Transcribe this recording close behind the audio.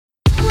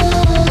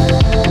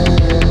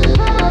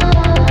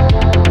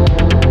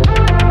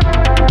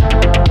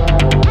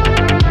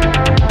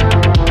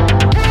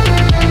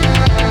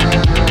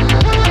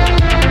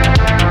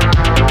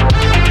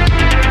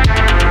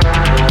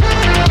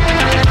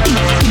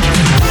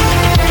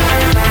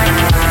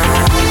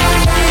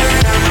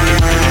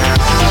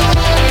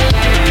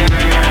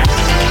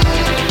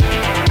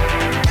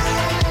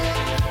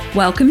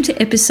Welcome to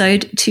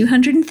episode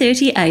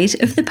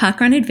 238 of the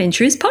Parkrun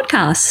Adventurers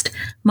podcast.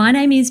 My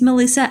name is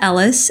Melissa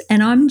Ellis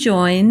and I'm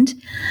joined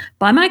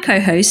by my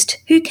co-host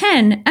who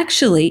can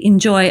actually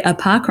enjoy a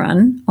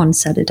parkrun on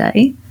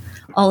Saturday,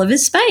 Oliver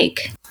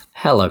Spake.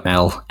 Hello,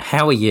 Mel.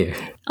 How are you?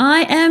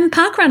 I am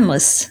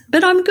parkrunless,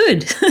 but I'm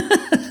good.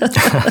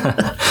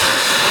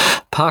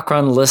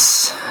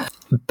 Parkrunless,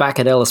 back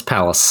at Ellis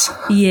Palace.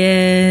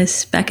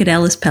 Yes, back at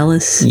Ellis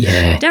Palace.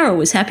 Yeah. Daryl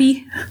was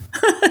happy.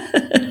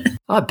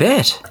 I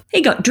bet.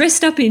 He got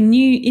dressed up in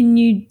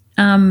new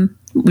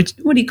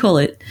what do you call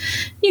it?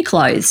 New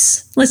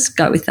clothes. Let's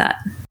go with that.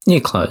 New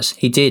clothes.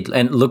 He did.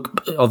 And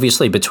look,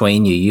 obviously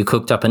between you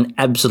cooked up an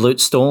absolute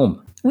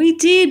storm. We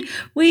did.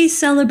 We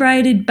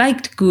celebrated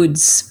baked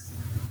goods.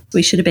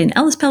 We should have been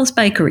Ellis Palace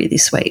Bakery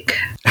this week.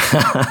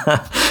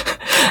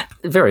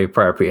 Very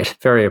appropriate.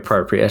 Very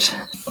appropriate.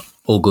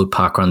 All good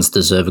parkruns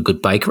deserve a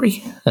good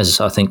bakery, as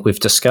I think we've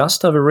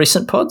discussed over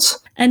recent pods.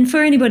 And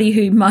for anybody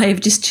who may have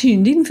just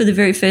tuned in for the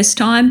very first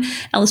time,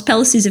 Ellis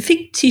Palace is a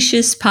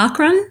fictitious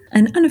parkrun,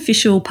 an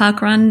unofficial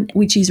parkrun,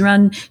 which is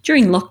run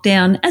during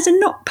lockdown as a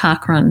not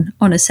parkrun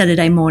on a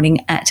Saturday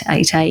morning at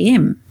 8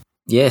 a.m.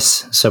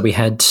 Yes, so we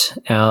had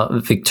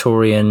our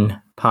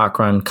Victorian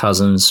parkrun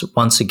cousins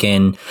once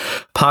again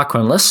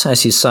parkrunless,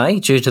 as you say,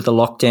 due to the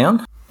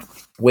lockdown.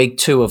 Week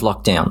 2 of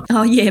lockdown.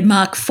 Oh, yeah,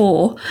 Mark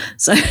 4.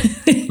 So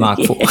Mark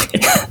 4.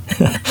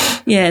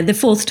 Yeah, the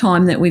 4th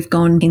time that we've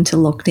gone into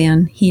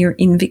lockdown here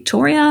in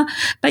Victoria.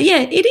 But,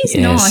 yeah, it is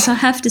nice, I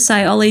have to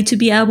say, Ollie, to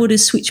be able to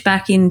switch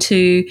back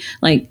into,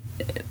 like,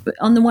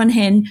 on the one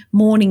hand,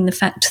 mourning the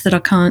fact that I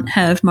can't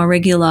have my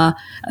regular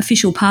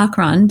official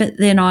parkrun, but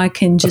then I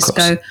can just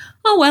go,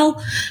 oh,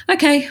 well,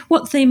 okay,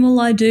 what theme will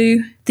I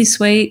do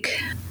this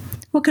week?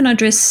 What can I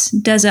dress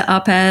Dazza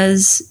up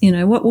as? You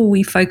know, what will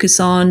we focus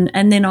on?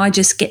 And then I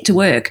just get to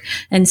work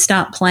and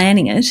start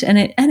planning it, and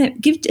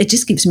it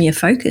just gives me a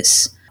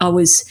focus. I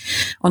was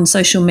on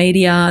social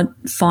media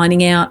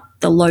finding out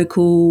the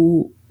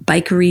local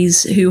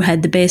bakeries who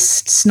had the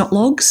best snot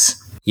logs.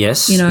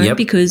 Yes, you know,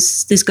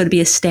 because there's got to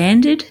be a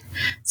standard.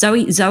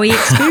 Zoe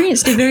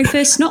experienced her very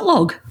first snot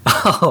log.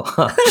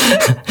 Oh.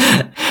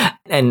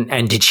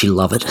 And did she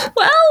love it?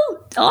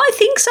 Well, I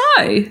think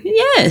so.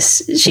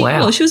 Yes, she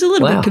was a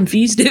little bit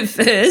confused at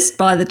first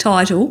by the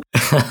title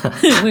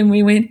when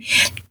we went,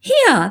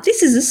 here,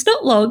 this is a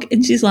snot log,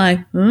 and she's like,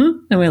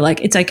 and we're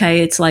like, it's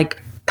okay, it's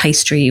like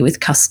pastry with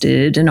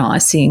custard and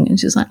icing, and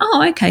she's like,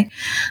 oh, okay.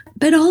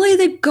 But Ollie,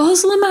 the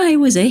goslamay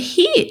was a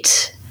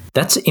hit.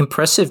 That's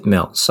impressive,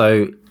 Mel.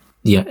 So,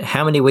 yeah,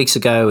 how many weeks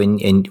ago?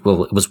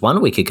 Well, it was 1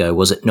 week ago,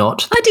 was it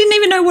not? I didn't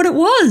even know what it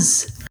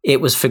was. It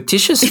was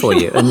fictitious for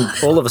you, and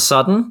all of a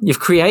sudden,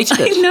 you've created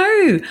it. I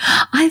know.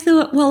 I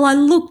thought, well, I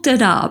looked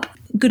it up.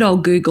 Good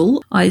old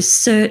Google. I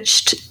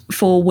searched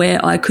for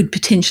where I could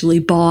potentially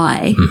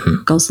buy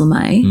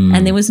goslamay,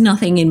 and there was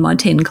nothing in my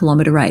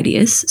 10-kilometre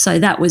radius, so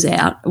that was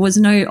out. There was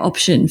no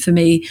option for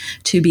me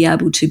to be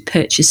able to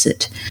purchase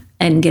it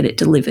and get it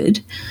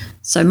delivered.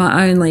 So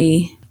my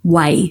only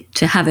way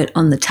to have it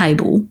on the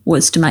table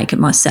was to make it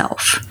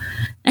myself.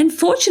 And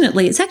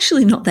fortunately, it's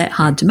actually not that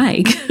hard to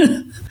make.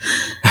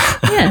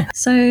 Yeah,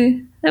 so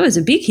that was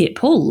a big hit.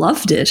 Paul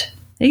loved it.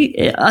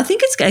 I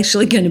think it's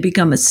actually going to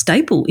become a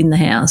staple in the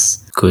house.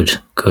 Good.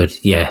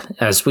 Yeah,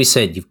 as we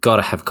said, you've got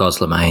to have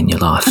goslamay in your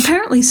life.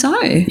 Apparently so.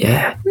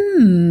 Yeah.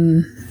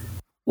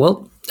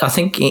 Well, I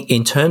think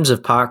in terms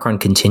of parkrun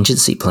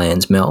contingency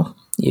plans, Mel,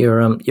 you're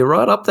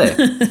right up there.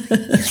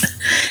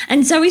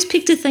 And Zoe's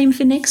picked a theme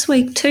for next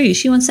week too.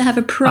 She wants to have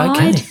a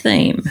pride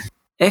theme.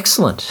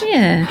 Excellent.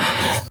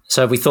 Yeah.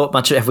 So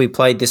have we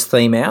played this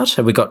theme out?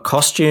 Have we got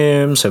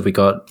costumes? Have we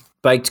got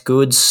baked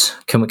goods?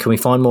 Can we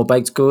find more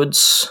baked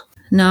goods?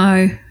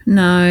 No.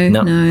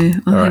 I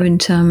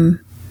haven't.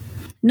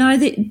 No,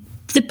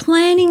 the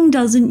planning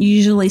doesn't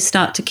usually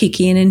start to kick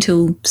in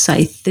until,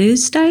 say,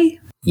 Thursday.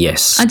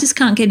 Yes. I just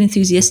can't get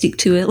enthusiastic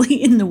too early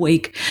in the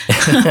week.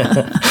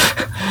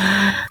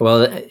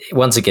 Well,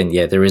 once again,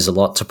 yeah, there is a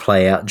lot to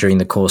play out during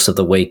the course of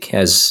the week,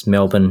 as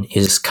Melbourne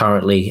is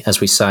currently, as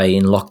we say,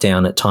 in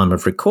lockdown at time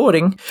of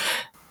recording.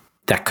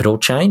 That could all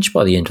change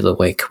by the end of the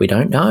week. We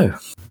don't know.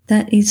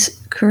 That is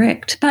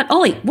correct. But,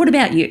 Ollie, what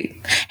about you?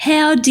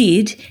 How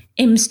did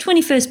Em's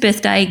 21st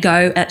birthday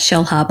go at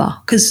Shell Harbour?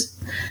 Because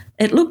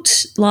it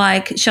looked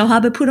like Shell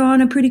Harbour put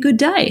on a pretty good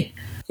day.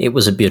 It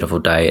was a beautiful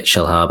day at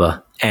Shell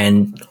Harbour,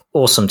 and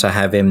awesome to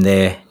have Em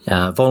there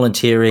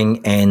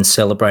volunteering and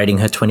celebrating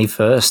her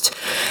 21st.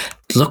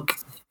 Look,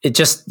 it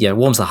just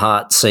warms the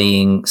heart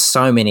seeing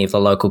so many of the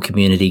local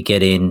community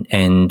get in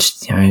and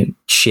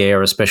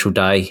share a special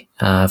day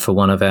for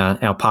one of our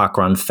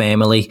parkrun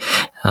family.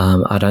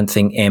 I don't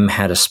think Em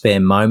had a spare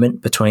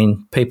moment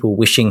between people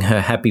wishing her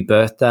happy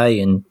birthday,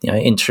 and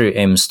in true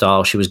Em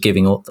style, she was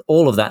giving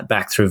all of that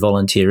back through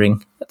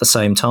volunteering at the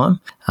same time.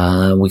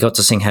 We got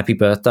to sing happy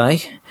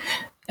birthday.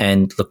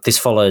 And look, this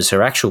follows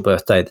her actual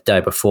birthday the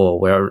day before,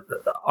 where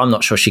I'm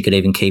not sure she could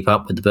even keep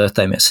up with the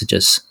birthday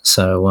messages.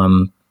 So,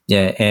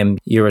 Em,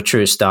 you're a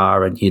true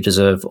star and you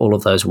deserve all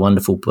of those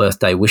wonderful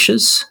birthday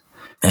wishes.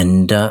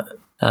 And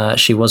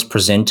she was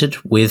presented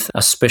with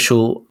a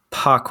special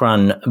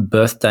parkrun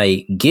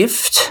birthday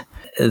gift,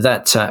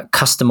 that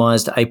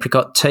customised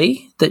apricot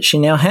tea that she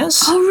now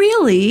has. Oh,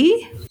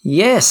 really?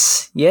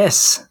 Yes.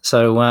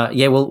 So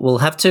we'll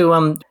have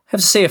to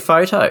see a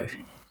photo.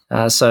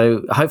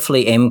 So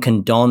hopefully Em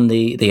can don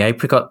the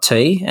apricot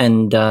tea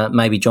and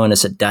maybe join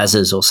us at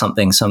Daz's or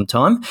something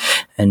sometime,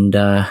 and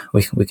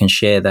we can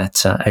share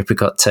that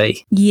apricot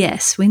tea.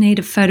 Yes, we need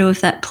a photo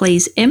of that,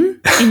 please, Em,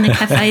 in the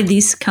cafe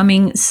this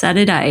coming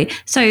Saturday.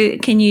 So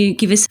can you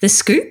give us the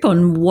scoop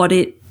on what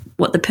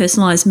the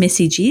personalised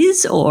message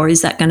is, or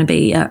is that going to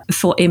be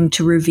for Em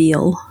to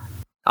reveal?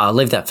 I'll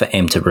leave that for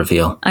Em to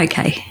reveal.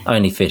 Okay.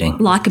 Only fitting.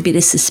 Like a bit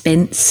of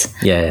suspense.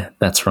 Yeah,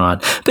 that's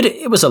right. But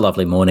it was a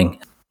lovely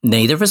morning.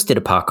 Neither of us did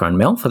a parkrun,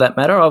 Mel, for that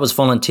matter. I was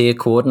volunteer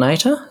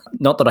coordinator.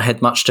 Not that I had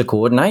much to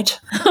coordinate.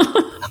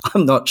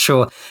 I'm not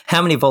sure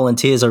how many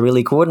volunteers I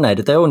really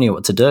coordinated. They all knew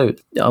what to do.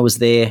 I was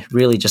there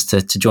really just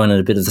to join in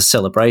a bit of the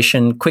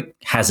celebration. Quick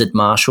hazard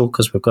marshal,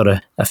 because we've got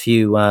a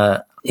few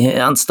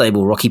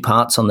unstable rocky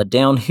parts on the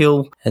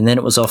downhill, and then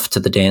it was off to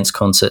the dance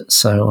concert.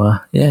 So,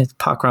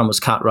 parkrun was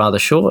cut rather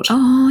short.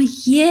 Oh,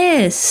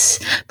 yes.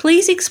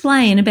 Please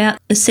explain about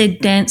the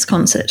said dance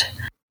concert.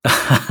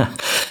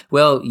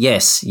 Well,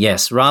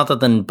 yes. Rather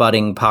than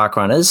budding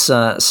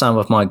parkrunners, some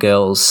of my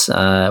girls,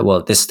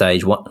 at this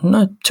stage,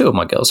 two of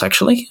my girls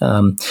actually,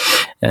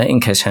 in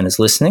case Hannah's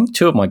listening,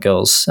 two of my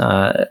girls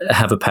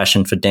have a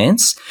passion for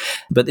dance.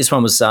 But this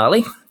one was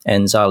Zali,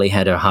 and Zali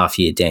had her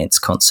half-year dance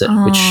concert,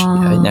 which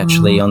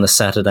naturally on the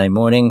Saturday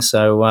morning.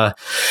 So,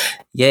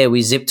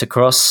 we zipped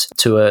across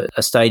to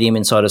a stadium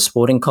inside a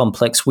sporting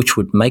complex, which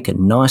would make a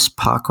nice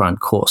parkrun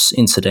course,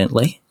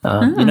 incidentally.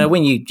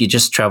 When you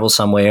just travel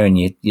somewhere and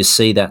you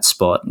see that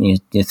spot and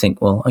you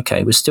think, well,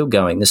 okay, we're still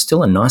going. There's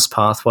still a nice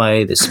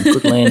pathway. There's some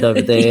good land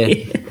over there.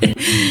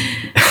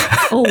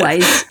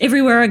 Always.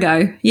 Everywhere I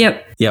go.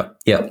 Yep.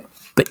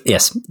 But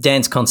yes,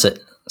 dance concert.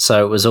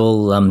 So it was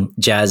all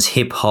jazz,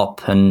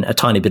 hip-hop and a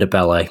tiny bit of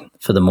ballet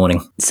for the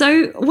morning.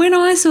 So when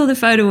I saw the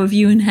photo of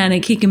you and Hannah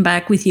kicking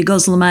back with your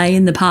goslamay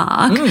in the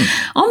park,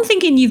 I'm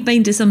thinking you've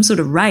been to some sort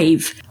of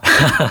rave.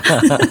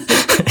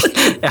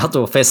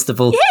 Outdoor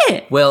festival.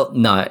 Yeah. Well,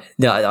 no,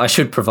 I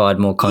should provide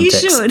more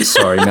context. You should.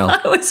 Sorry, Mel.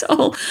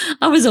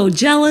 I was all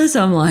jealous.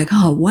 I'm like,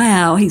 oh,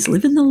 wow, he's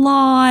living the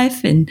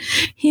life, and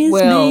here's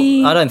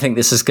me. I don't think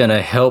this is going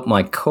to help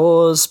my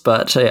cause,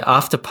 but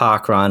after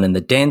parkrun and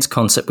the dance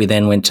concert, we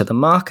then went to the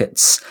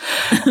markets.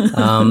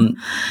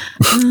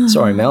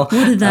 Sorry, Mel.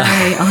 What are they?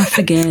 I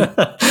forget.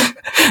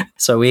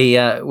 So we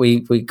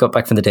got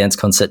back from the dance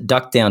concert,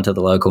 ducked down to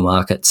the local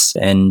markets,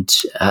 and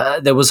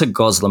there was a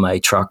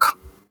goslamay truck.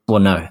 Well,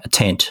 no, a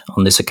tent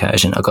on this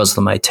occasion, a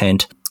goslamay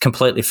tent.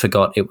 Completely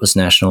forgot it was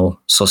National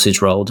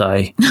Sausage Roll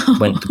Day.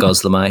 Went to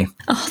goslamay.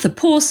 Oh, the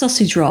poor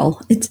sausage roll.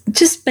 It's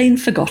just been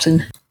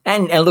forgotten.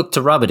 And look,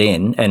 to rub it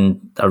in, and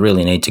I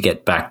really need to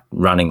get back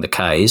running the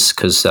Ks,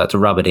 because to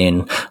rub it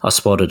in, I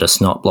spotted a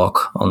snot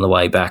block on the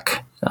way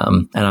back,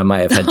 and I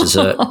may have had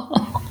dessert.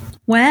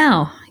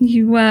 Wow,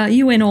 you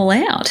went all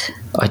out.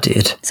 I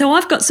did. So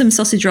I've got some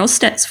sausage roll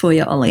stats for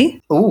you,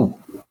 Ollie. Oh,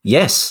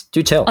 yes,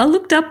 do tell. I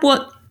looked up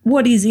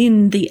what is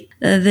in the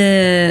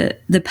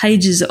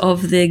pages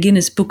of the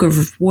Guinness Book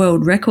of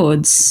World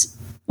Records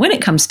when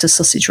it comes to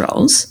sausage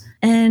rolls,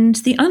 and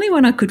the only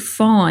one I could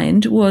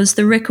find was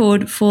the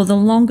record for the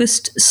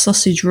longest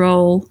sausage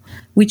roll,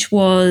 which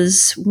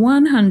was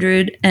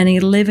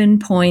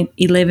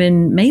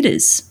 111.11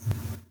 metres.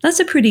 That's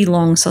a pretty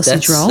long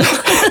sausage roll.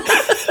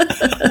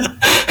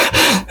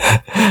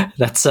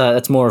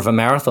 That's more of a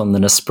marathon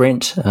than a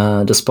sprint,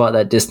 despite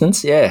that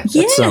distance. Yeah.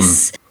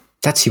 Yes.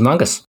 That's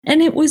humongous.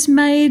 And it was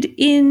made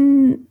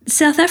in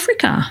South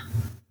Africa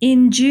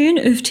in June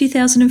of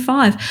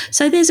 2005.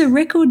 So there's a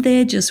record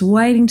there just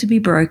waiting to be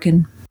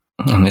broken.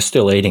 And they're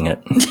still eating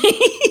it.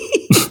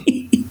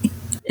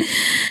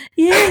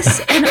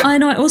 Yes,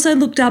 and I also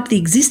looked up the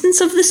existence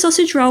of the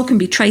sausage roll can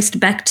be traced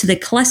back to the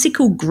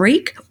classical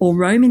Greek or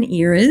Roman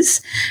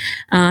eras.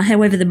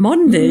 However, the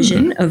modern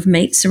version of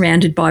meat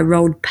surrounded by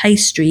rolled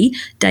pastry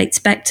dates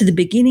back to the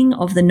beginning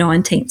of the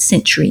 19th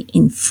century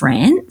in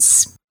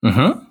France.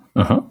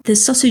 The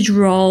sausage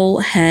roll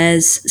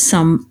has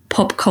some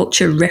pop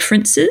culture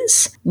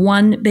references,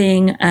 one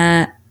being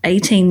a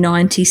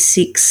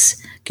 1896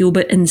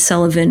 Gilbert and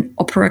Sullivan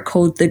opera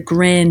called The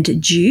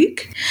Grand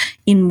Duke,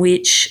 in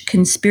which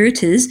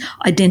conspirators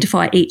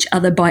identify each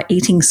other by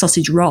eating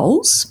sausage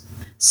rolls.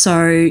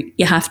 So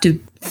you have to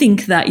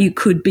think that you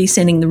could be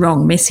sending the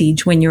wrong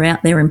message when you're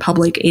out there in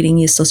public eating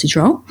your sausage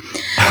roll.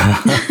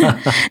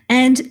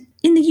 And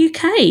in the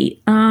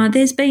UK,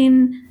 there's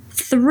been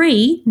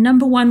 3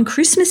 number 1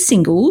 Christmas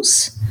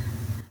singles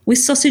with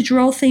sausage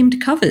roll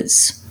themed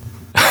covers.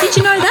 Did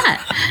you know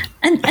that?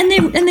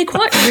 And they're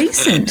quite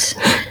recent.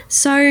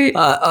 So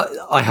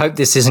I hope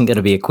this isn't going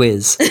to be a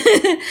quiz.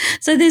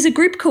 So there's a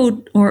group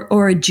called,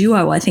 or a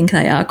duo, I think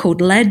they are,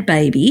 called Lad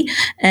Baby.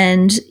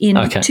 And in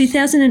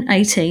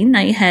 2018,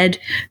 they had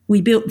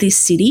We Built This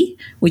City,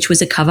 which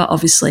was a cover,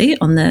 obviously,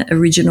 on the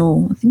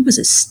original, I think it was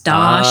a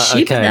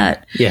Starship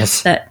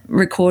that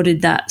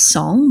recorded that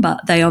song.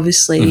 But they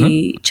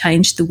obviously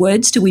changed the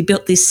words to We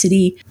Built This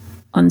City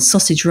on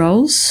sausage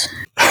rolls.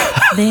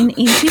 Then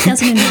in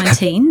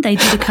 2019, they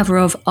did a cover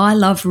of I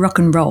Love Rock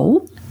and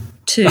Roll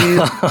to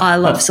I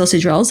Love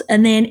Sausage Rolls.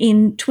 And then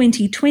in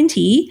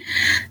 2020,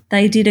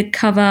 they did a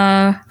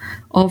cover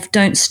of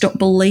Don't Stop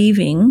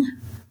Believing,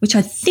 which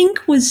I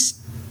think was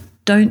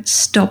Don't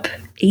Stop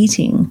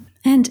Eating.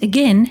 And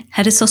again,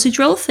 had a sausage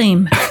roll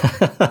theme.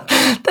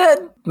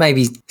 That may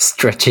be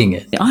stretching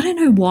it. I don't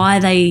know why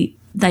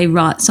they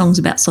write songs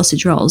about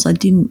sausage rolls. I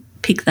didn't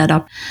pick that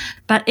up.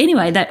 But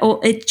anyway,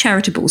 it's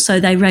charitable, so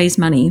they raise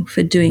money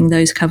for doing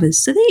those covers.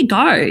 So there you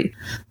go.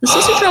 The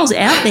sausage roll's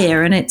out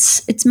there, and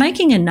it's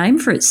making a name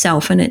for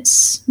itself, and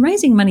it's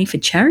raising money for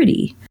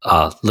charity.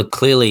 Look,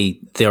 clearly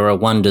there are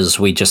wonders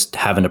we just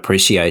haven't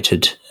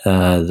appreciated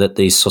that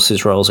these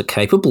sausage rolls are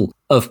capable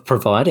of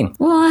providing.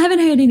 Well, I haven't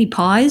heard any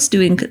pies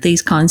doing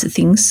these kinds of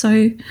things,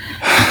 so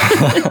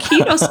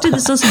kudos to the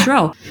sausage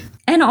roll.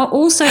 And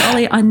also,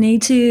 Ollie, I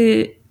need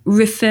to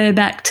refer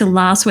back to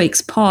last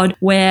week's pod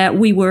where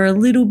we were a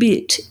little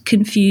bit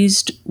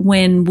confused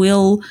when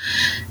Will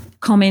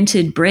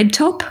commented bread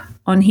top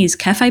on his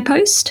cafe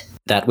post.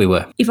 That we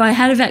were. If I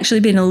had have actually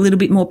been a little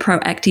bit more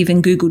proactive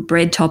and Googled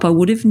bread top, I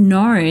would have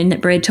known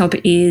that bread top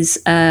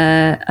is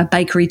a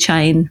bakery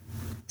chain.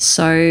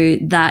 So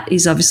that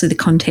is obviously the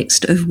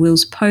context of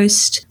Will's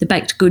post. The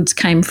baked goods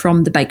came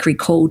from the bakery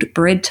called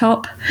Bread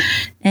Top.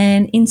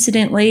 And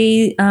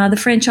incidentally, the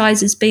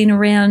franchise has been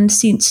around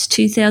since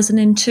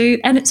 2002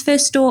 and its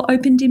first store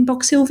opened in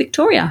Box Hill,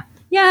 Victoria.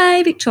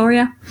 Yay,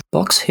 Victoria.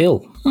 Box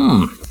Hill.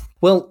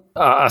 Well,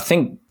 I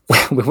think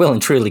we're well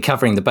and truly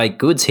covering the baked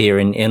goods here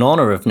in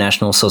honour of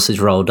National Sausage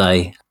Roll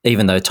Day.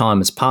 Even though time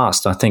has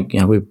passed, I think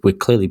we're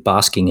clearly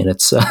basking in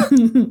its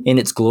in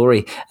its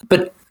glory.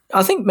 But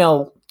I think,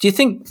 Mel, do you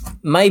think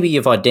maybe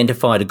you've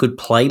identified a good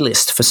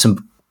playlist for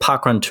some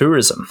parkrun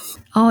tourism?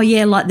 Oh,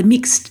 yeah, like the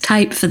mixed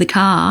tape for the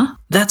car.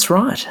 That's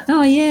right.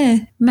 Oh, yeah.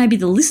 Maybe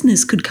the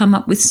listeners could come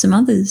up with some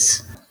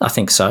others. I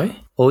think so.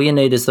 All you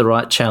need is the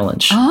right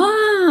challenge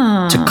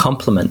to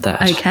complement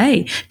that.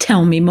 Okay.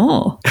 Tell me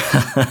more.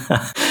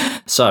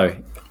 So,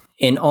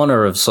 in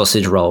honour of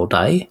Sausage Roll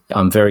Day,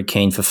 I'm very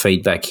keen for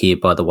feedback here,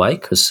 by the way,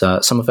 because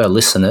some of our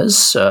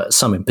listeners,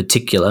 some in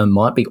particular,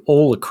 might be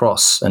all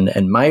across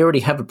and may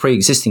already have a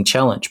pre-existing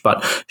challenge.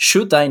 But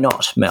should they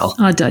not, Mel?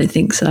 I don't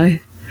think so.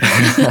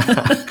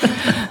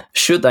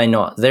 Should they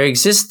not? There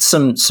exist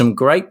some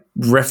great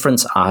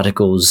reference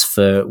articles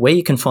for where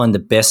you can find the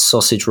best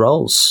sausage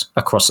rolls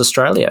across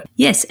Australia.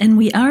 Yes, and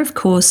we are, of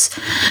course,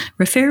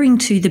 referring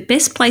to the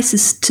best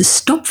places to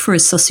stop for a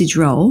sausage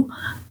roll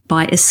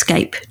by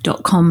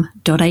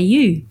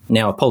escape.com.au.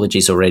 Now,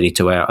 apologies already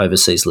to our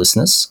overseas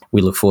listeners.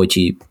 We look forward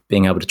to you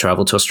being able to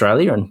travel to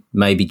Australia and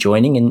maybe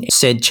joining in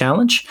said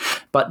challenge.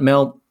 But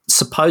Mel,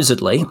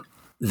 supposedly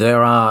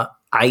there are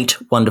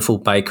 8 wonderful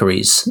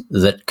bakeries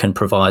that can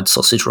provide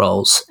sausage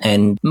rolls,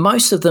 and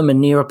most of them are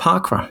near a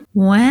parkrun.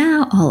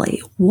 Wow,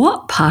 Ollie,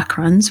 what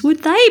parkruns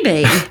would they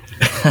be?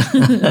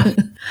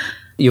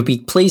 You'll be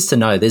pleased to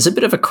know there's a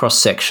bit of a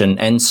cross-section,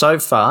 and so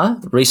far,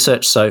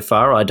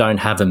 I don't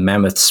have a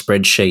mammoth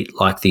spreadsheet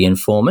like The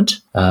Informant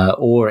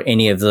or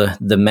any of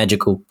the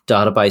magical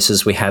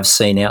databases we have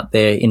seen out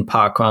there in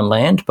parkrun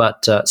land,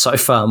 but so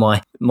far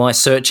my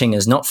searching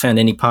has not found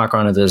any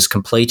parkrunner that has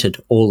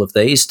completed all of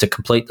these to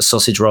complete the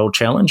Sausage Roll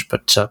Challenge,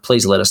 but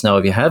please let us know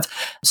if you have.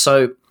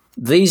 So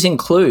these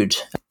include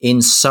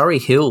in Surrey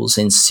Hills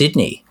in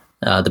Sydney,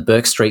 the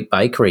Bourke Street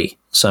Bakery.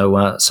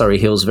 So Surrey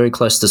Hills, very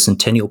close to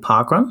Centennial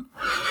Parkrun,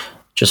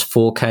 just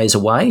 4 k's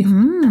away.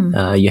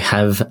 You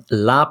have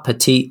La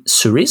Petite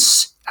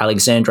Cerise,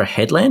 Alexandra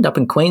Headland up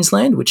in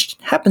Queensland, which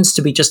happens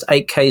to be just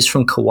 8 k's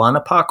from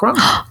Kawana Parkrun.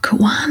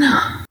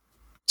 Kawana.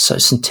 So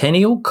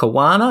Centennial,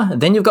 Kawana.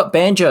 Then you've got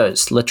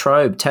Banjos,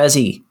 Latrobe,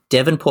 Tassie,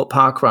 Devonport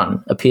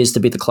Parkrun appears to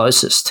be the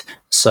closest.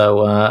 So,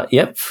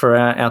 for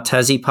our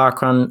Tassie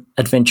Parkrun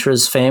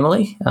adventurers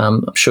family,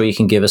 I'm sure you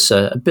can give us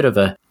a bit of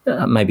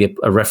maybe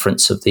a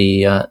reference of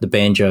the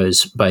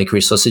Banjos Bakery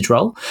sausage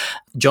roll.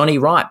 Johnny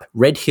Ripe,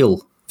 Red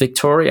Hill,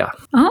 Victoria.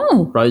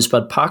 Oh.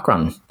 Rosebud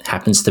Parkrun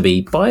happens to be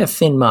by a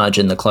thin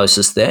margin the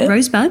closest there.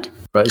 Rosebud?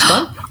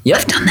 Yep.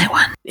 I've done that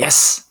one.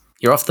 Yes.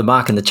 You're off the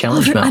mark in the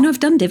challenge, Mel. And I've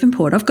done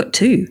Devonport. I've got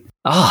 2.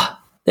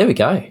 There we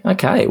go.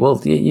 Okay,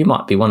 well, you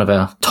might be one of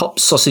our top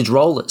sausage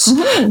rollers.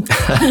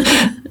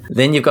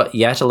 Then you've got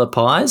Yatala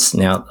Pies.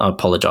 Now, I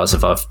apologise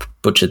if I've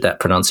butchered that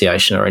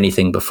pronunciation or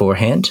anything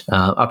beforehand.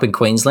 Up in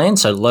Queensland,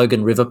 so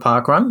Logan River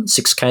Parkrun,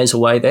 6 k's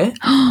away there.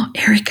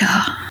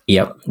 Erica.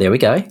 Yep, there we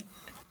go.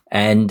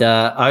 And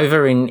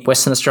over in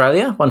Western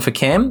Australia, one for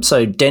Cam.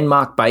 So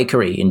Denmark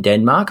Bakery in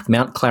Denmark,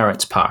 Mount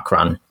Clarence Park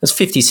Run. It's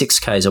 56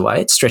 k's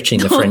away. It's stretching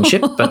the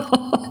friendship, but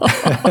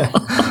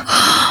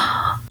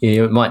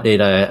you might need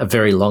a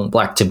very long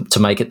black to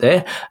make it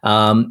there.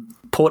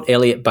 Port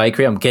Elliot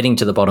Bakery, I'm getting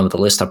to the bottom of the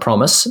list, I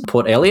promise.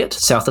 Port Elliot,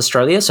 South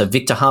Australia, so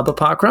Victor Harbour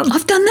Park Run.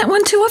 I've done that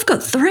one too. I've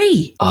got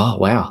 3. Oh,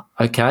 wow.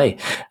 Okay.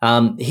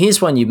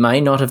 Here's one you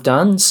may not have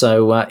done.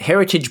 So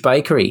Heritage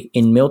Bakery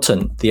in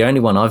Milton, the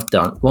only one I've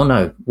done. Well,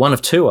 no, one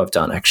of 2 I've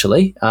done,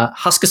 actually.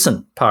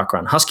 Huskisson Park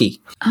Run,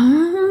 Husky.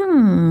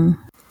 Oh.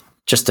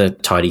 Just a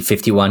tidy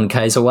 51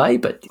 k's away,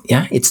 but,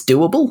 yeah, it's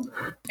doable.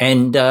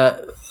 And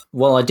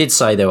well, I did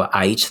say there were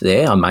 8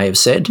 there, I may have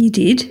said. You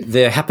did.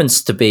 There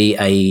happens to be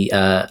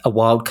a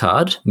wild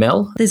card,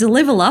 Mel. There's a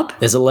level up.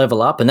 There's a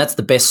level up, and that's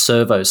the best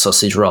servo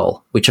sausage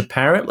roll, which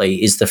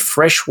apparently is the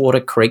Freshwater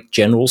Creek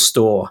General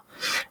Store,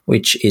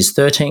 which is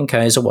 13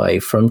 k's away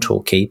from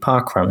Torquay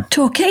Park Run.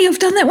 Torquay, I've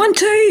done that one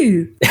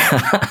too.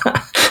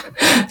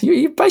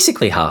 You're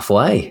basically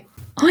halfway.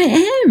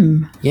 I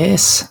am.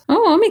 Yes.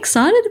 Oh, I'm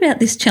excited about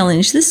this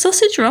challenge. The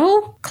Sausage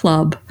Roll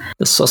Club.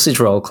 The Sausage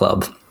Roll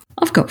Club.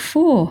 I've got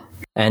 4.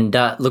 And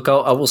look,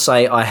 I will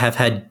say I have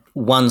had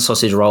one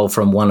sausage roll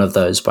from one of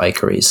those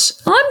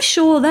bakeries. I'm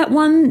sure that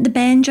one, the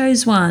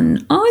Banjos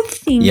one, I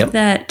think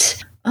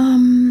that,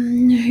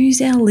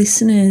 who's our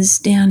listeners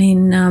down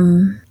in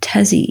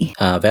Tassie?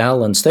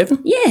 Val and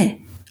Stephen? Yeah.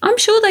 I'm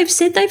sure they've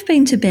said they've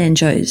been to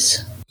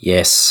Banjos.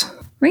 Yes.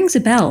 Rings a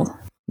bell.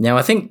 Now,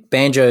 I think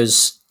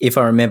Banjos, if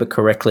I remember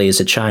correctly,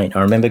 is a chain.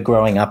 I remember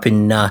growing up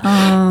in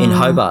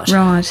Hobart,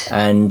 right,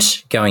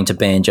 and going to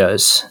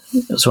Banjos.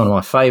 It was one of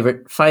my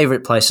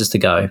favourite places to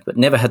go, but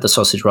never had the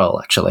sausage roll,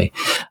 actually.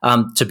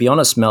 To be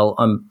honest, Mel,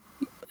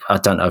 I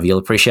don't know if you'll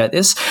appreciate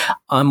this,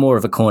 I'm more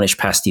of a Cornish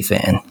pasty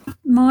fan.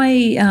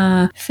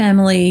 My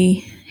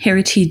family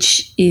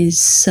heritage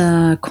is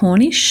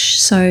Cornish,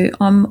 so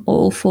I'm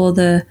all for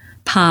the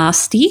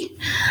pasty,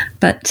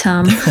 but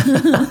I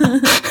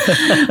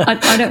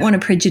don't want to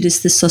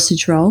prejudice the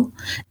sausage roll.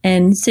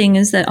 And seeing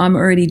as that I'm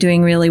already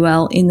doing really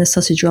well in the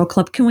Sausage Roll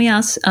Club, can we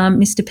ask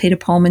Mr. Peter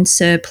Pullman,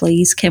 sir,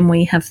 please, can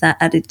we have that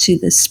added to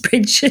the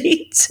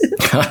spreadsheet?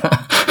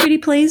 Pretty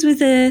pleased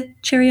with a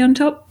cherry on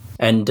top.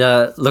 And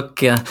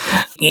look,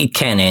 it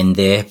can end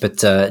there,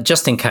 but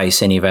just in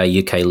case any of our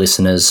UK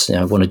listeners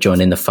want to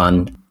join in the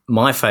fun,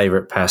 my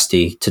favourite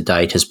pasty to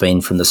date has been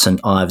from the St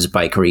Ives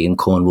Bakery in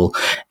Cornwall,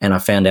 and I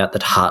found out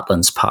that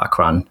Heartlands Park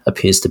Run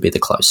appears to be the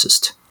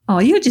closest. Oh,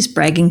 you're just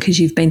bragging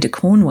because you've been to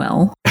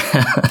Cornwall.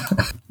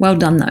 Well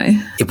done, though.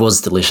 It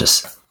was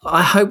delicious.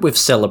 I hope we've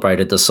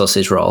celebrated the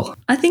sausage roll.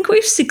 I think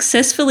we've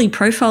successfully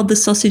profiled the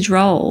sausage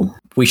roll.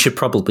 We should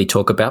probably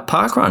talk about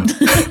Park Run.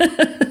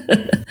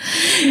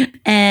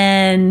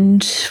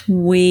 And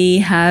we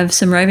have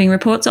some roving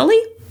reports,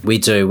 Ollie? We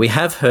do. We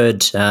have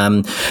heard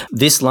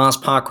this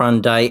last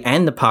parkrun day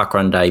and the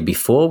parkrun day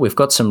before. We've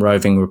got some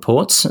roving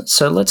reports,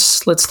 so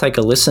let's take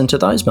a listen to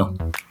those, Mel.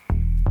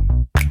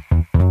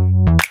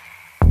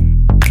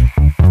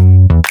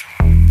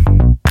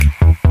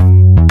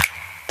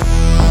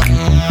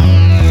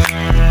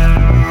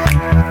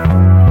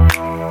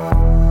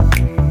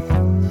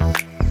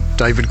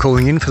 David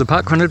calling in for the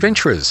Parkrun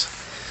Adventurers.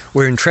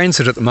 We're in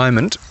transit at the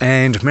moment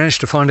and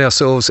managed to find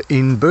ourselves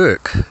in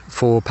Bourke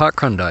for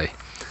Parkrun Day.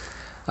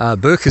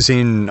 Bourke is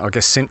in, I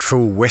guess,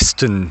 central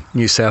western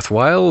New South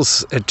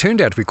Wales. It turned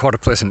out to be quite a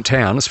pleasant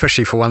town,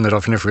 especially for one that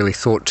I've never really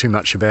thought too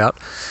much about.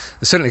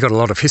 It's certainly got a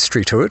lot of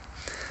history to it,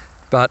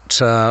 but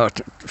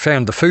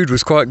found the food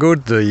was quite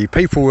good. The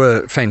people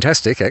were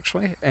fantastic,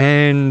 actually,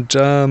 and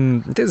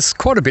there's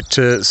quite a bit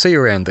to see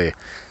around there.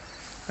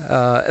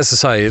 As I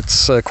say,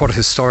 it's quite a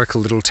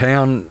historical little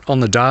town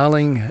on the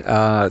Darling.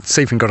 It's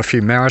even got a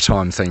few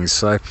maritime things,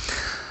 so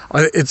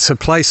it's a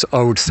place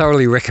I would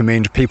thoroughly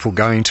recommend people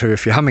going to.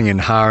 If you're humming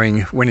and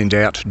hawing, when in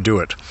doubt, do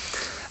it.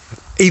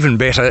 Even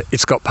better,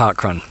 it's got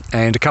parkrun,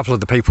 and a couple of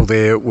the people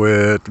there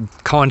were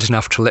kind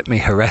enough to let me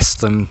harass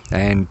them,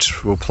 and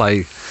we'll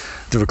play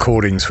the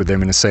recordings with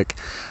them in a sec.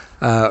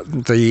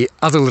 The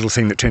other little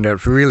thing that turned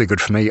out really good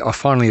for me, I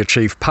finally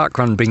achieved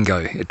Parkrun Bingo.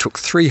 It took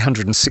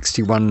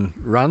 361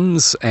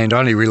 runs, and I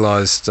only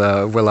realised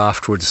well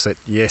afterwards that,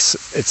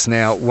 yes, it's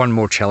now one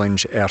more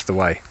challenge out of the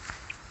way.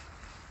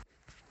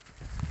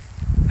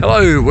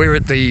 Hello, we're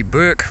at the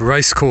Bourke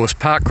Racecourse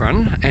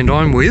Parkrun, and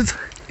I'm with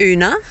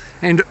Una.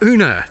 And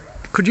Una,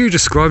 could you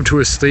describe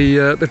to us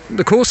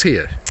the course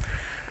here?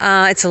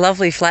 It's a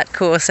lovely flat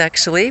course,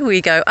 actually.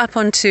 We go up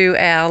onto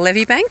our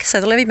levee bank.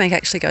 So the levee bank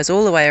actually goes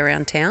all the way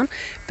around town,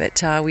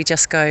 but we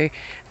just go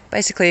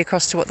basically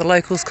across to what the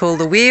locals call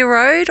the Weir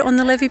Road on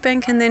the levee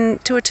bank, and then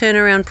to a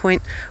turnaround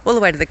point all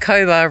the way to the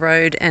Cobar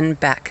Road and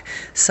back.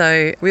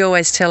 So we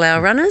always tell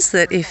our runners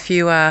that if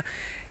you're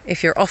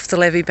off the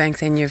levee bank,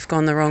 then you've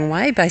gone the wrong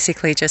way.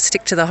 Basically, just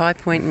stick to the high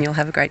point and you'll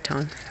have a great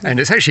time. And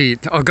it's actually,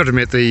 I've got to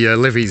admit, the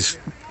levee's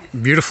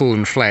beautiful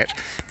and flat,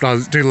 but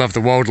I do love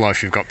the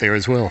wildlife you've got there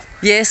as well.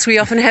 Yes, we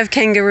often have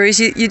kangaroos.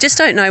 You just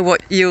don't know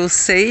what you'll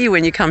see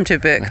when you come to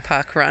Bourke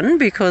Park Run,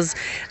 because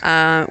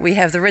we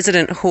have the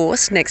resident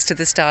horse next to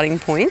the starting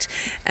point,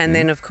 and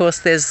then of course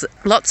there's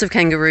lots of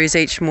kangaroos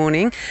each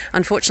morning.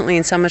 Unfortunately,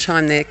 in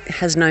summertime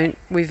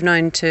we've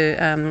known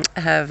to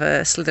have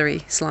a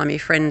slithery, slimy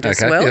friend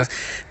as well. Yeah.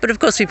 But of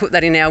course we put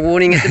that in our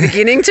warning at the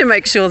beginning to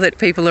make sure that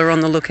people are on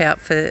the lookout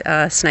for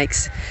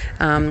snakes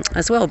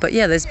as well. But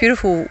yeah, there's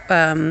beautiful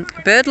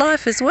bird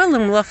life as well,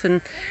 and we'll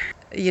often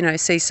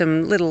see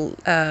some little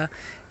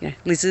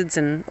lizards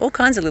and all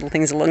kinds of little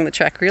things along the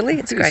track, really.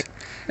 It's great.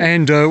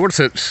 And what's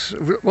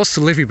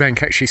the levee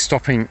bank actually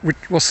stopping?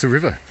 What's the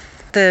river?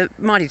 The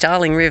Mighty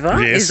Darling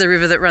River is the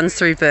river that runs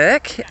through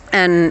Bourke,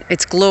 and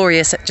it's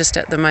glorious just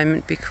at the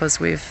moment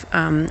because we've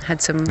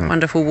had some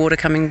wonderful water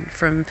coming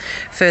from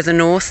further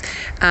north.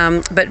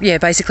 But yeah,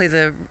 basically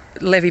the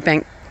levee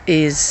bank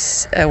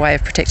is a way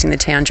of protecting the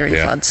town during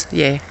floods.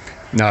 Yeah.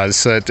 No,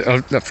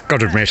 I've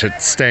got to admit,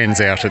 it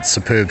stands out. It's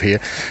superb here.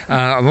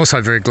 I'm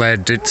also very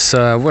glad it's,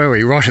 where are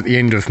we? Right at the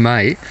end of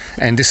May,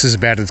 and this is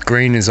about as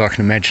green as I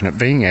can imagine it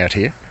being out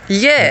here.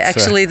 Yeah,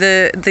 actually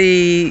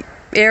the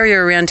area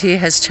around here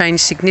has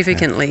changed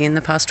significantly in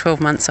the past 12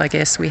 months, I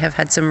guess. We have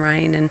had some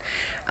rain, and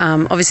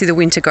obviously the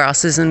winter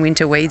grasses and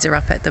winter weeds are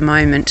up at the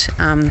moment,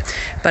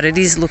 but it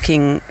is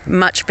looking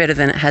much better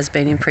than it has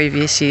been in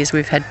previous years.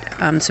 We've had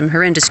some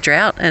horrendous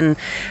drought, and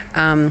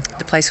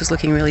the place was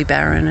looking really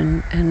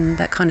barren and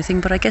that kind of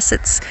thing, but I guess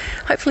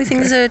hopefully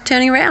things are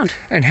turning around.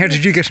 And how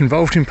did you get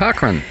involved in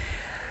parkrun?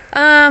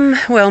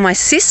 Well, my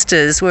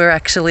sisters were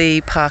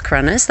actually park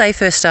runners. They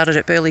first started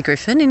at Burley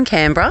Griffin in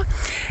Canberra,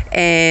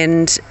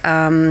 and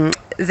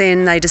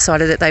then they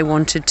decided that they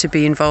wanted to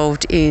be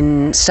involved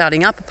in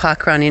starting up a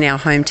park run in our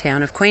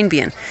hometown of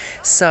Queanbeyan.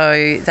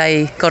 So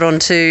they got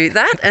onto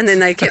that, and then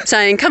they kept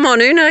saying, come on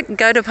Una,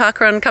 go to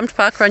park run, come to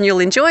park run, you'll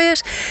enjoy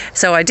it.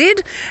 So I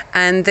did,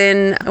 and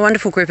then a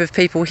wonderful group of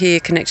people here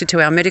connected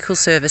to our medical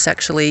service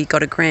actually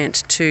got a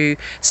grant to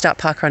start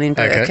park run in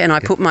Bourke, and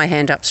I put my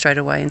hand up straight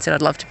away and said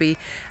I'd love to be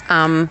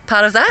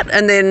part of that.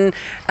 And then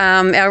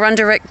our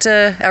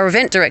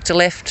event director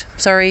left,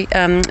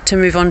 to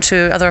move on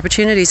to other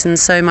opportunities, and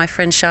so my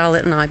friend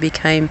Charlotte and I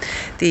became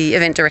the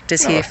event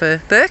directors here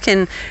for Bourke,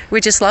 and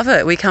we just love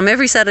it. We come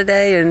every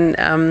Saturday, and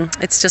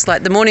it's just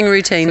like the morning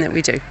routine that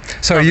we do.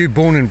 So are you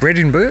born and bred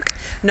in Bourke?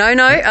 No.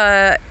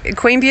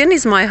 Queanbeyan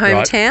is my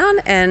hometown,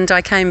 and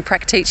I came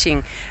prac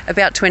teaching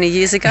about 20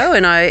 years ago,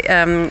 and I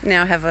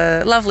now have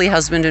a lovely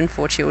husband and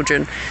 4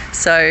 children.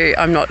 So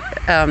I'm not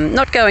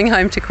going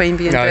home to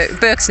Queanbeyan. No.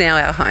 Bourke's now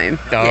our home.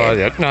 Oh,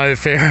 yeah. No,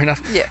 fair enough.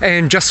 Yeah.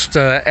 And just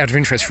out of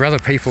interest for other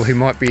people who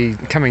might be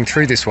coming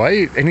through this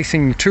way,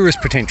 anything tourist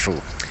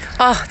potential?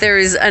 Oh, there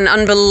is an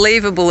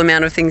unbelievable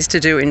amount of things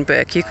to do in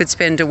Bourke. You could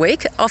spend a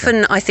week.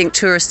 Often I think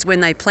tourists, when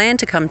they plan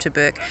to come to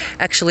Bourke,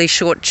 actually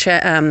they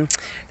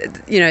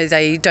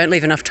don't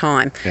leave enough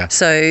time. Yeah.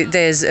 So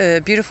there's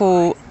a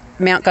beautiful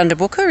Mount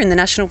Gundabooka in the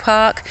National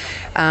Park.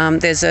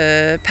 There's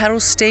a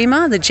paddle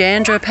steamer, the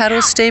Jandra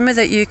paddle steamer,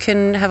 that you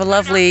can have a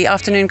lovely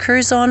afternoon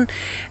cruise on.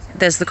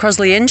 There's the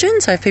Crosley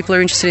engine, so if people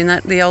are interested in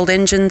that, the old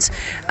engines,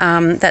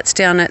 that's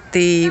down at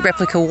the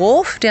replica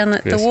wharf,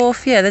 the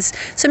wharf. Yeah, there's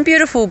some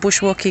beautiful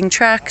bushwalking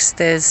tracks.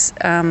 There's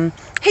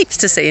heaps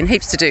to see and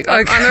heaps to do.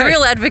 Okay. I'm a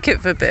real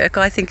advocate for Bourke.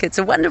 I think it's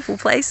a wonderful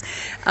place,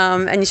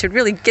 and you should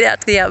really get out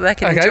to the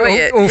outback and enjoy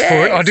it. All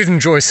for it. I did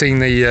enjoy seeing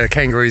the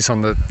kangaroos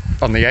on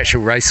the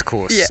actual race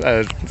course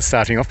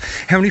starting off.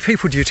 How many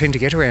people do you tend to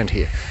get around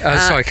here?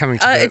 Coming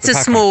to it's a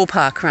small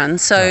park run,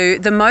 so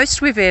the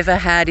most we've ever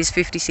had is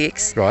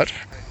 56. Right.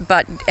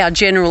 But our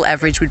general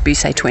average would be,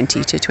 say,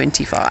 20 to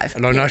 25.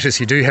 And I notice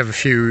you do have a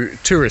few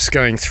tourists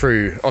going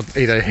through,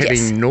 either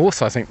heading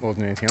north, I think, more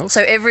than anything else.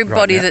 So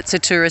everybody that's a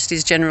tourist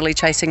is generally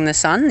chasing the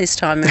sun this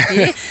time of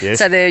year. Yes.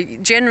 So they're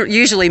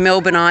usually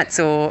Melbourneites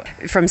or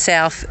from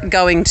south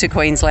going to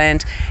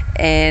Queensland,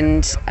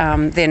 and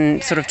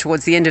then sort of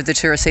towards the end of the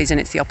tourist season,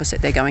 it's the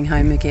opposite. They're going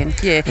home again.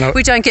 Yeah. No.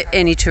 We don't get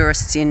any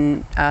tourists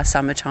in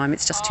summertime.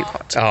 It's just too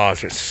hot. Oh,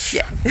 just...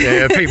 Yeah.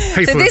 Yeah, people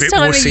so are a bit wussy, aren't they? this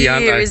time of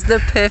year is the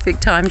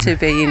perfect time to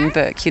be in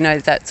Bourke.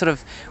 That sort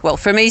of,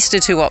 from Easter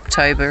to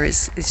October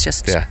is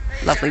just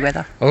lovely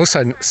weather. I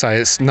also say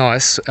it's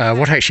nice.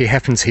 What actually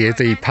happens here,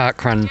 the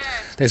park run,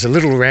 there's a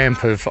little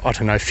ramp of,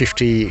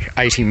 50,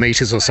 80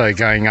 metres or so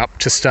going up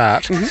to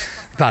start. Mm-hmm.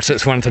 But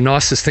it's one of the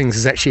nicest things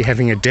is actually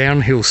having a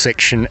downhill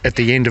section at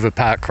the end of a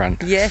park run.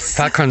 Yes.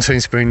 Park run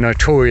seems to be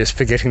notorious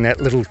for getting that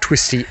little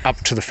twisty up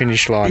to the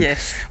finish line,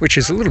 which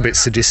is a little bit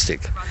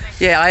sadistic.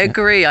 Yeah, I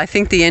agree. I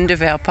think the end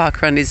of our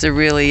park run is a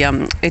really,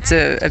 it's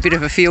a bit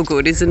of a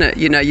feel-good, isn't it?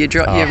 You're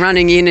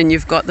running in and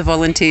you've got the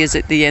volunteers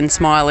at the end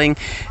smiling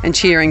and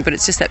cheering, but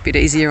it's just that bit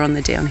easier on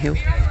the downhill.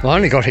 Well, I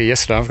only got here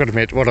yesterday. I've got to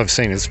admit, what I've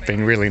seen has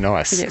been really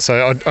nice. Yep.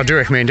 So I do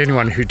recommend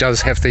anyone who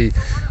does have the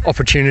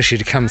opportunity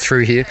to come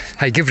through here,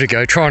 hey, give it a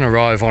go. Try and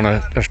arrive on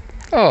I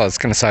was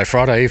going to say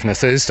Friday, even a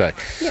Thursday.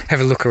 Yep.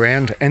 Have a look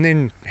around and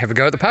then have a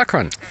go at the park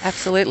run.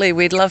 Absolutely.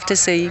 We'd love to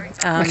see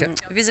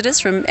visitors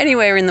from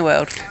anywhere in the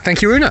world.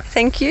 Thank you, Una.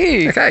 Thank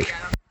you. Okay.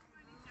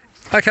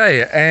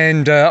 Okay,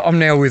 and I'm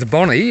now with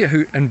Bonnie,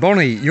 and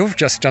Bonnie, you've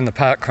just done the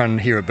park run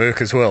here at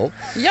Bourke as well.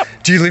 Yep.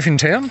 Do you live in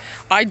town?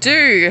 I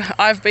do.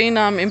 I've been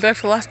in Bourke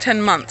for the last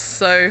 10 months.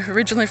 So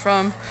originally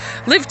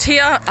lived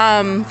here,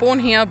 born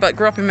here, but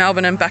grew up in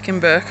Melbourne and back in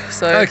Bourke.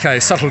 So okay,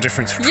 subtle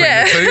difference between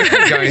the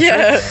two going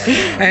through.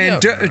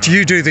 And do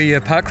you do the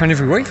park run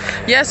every week?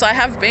 Yes, I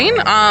have been.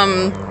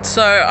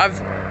 So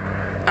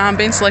I've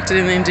been selected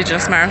in the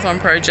Indigenous Marathon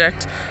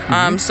Project.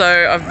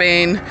 So I've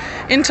been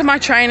into my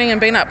training and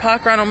been at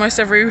parkrun almost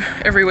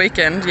every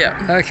weekend.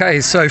 Yeah.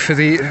 Okay, so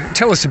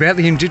tell us about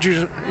the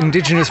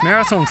Indigenous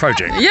Marathon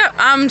Project.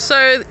 Yeah.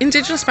 So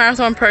Indigenous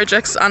Marathon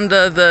Project's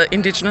under the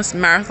Indigenous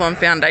Marathon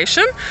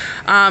Foundation.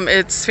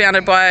 It's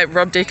founded by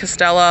Rob D.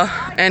 Costella,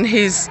 and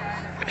he's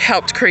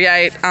helped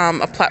create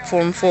a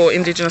platform for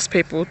Indigenous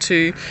people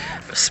to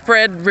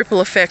spread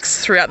ripple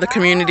effects throughout the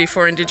community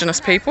for Indigenous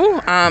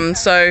people.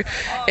 So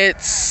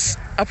it's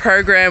a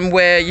program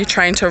where you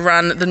train to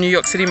run the New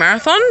York City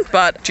Marathon,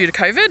 but due to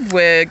COVID,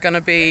 we're going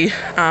to be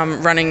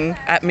running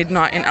at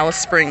midnight in Alice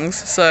Springs.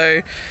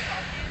 So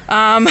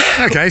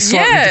okay,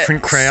 slightly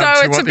different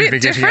crowd to what they'd be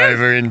getting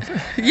over in...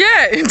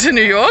 Yeah, into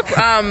New York.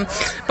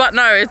 But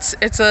no,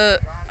 it's a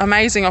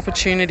amazing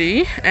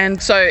opportunity,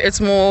 and so it's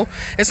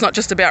not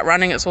just about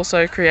running, it's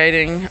also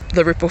creating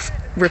the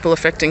ripple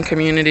effect in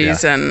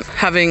communities and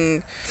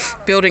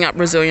building up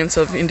resilience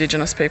of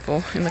Indigenous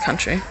people in the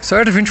country. So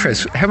out of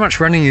interest, how much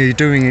running are you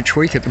doing each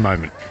week at the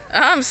moment?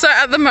 So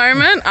at the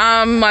moment,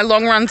 my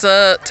long runs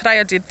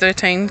today I did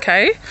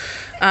 13K.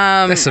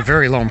 That's a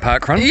very long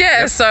park run.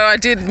 Yeah, so I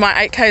did my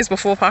 8Ks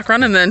before park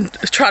run and then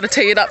try to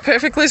tee it up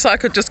perfectly so I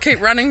could just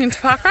keep running into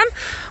park run.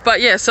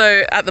 But yeah,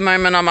 so at the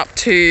moment I'm up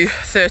to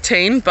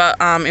 13,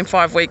 but in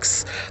 5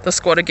 weeks the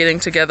squad are getting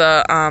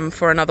together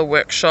for another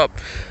workshop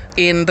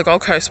in the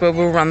Gold Coast where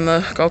we'll run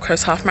the Gold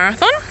Coast Half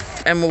Marathon.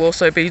 And we'll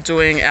also be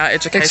doing our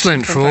education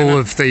Excellent component. For all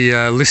of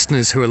the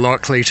listeners who are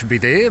likely to be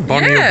there.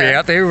 Bonnie will be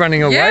out there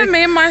running away. Yeah,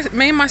 me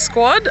and my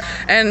squad,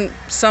 and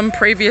some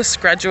previous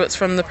graduates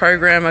from the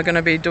program are going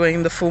to be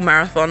doing the full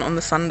marathon on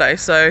the Sunday.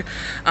 So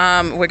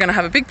we're going to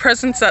have a big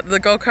presence at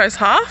the Gold Coast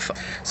Half.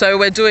 So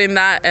we're doing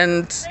that,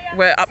 and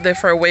we're up there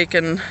for a week,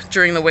 and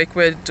during the week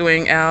we're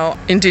doing our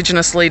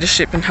Indigenous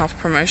Leadership and Health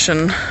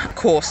Promotion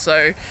course.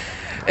 So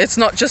it's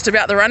not just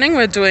about the running,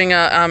 we're doing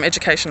an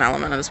education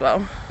element as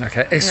well.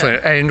 Okay,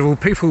 excellent. Yeah. And will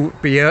people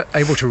be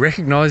able to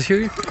recognise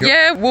you?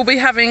 Yeah, we'll be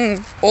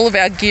having all of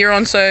our gear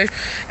on, so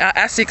our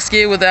ASICS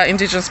gear with our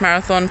Indigenous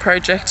Marathon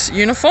Project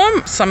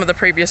uniform. Some of the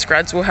previous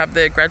grads will have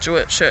their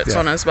graduate shirts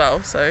on as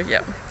well, so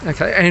yeah.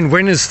 Okay, and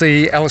when is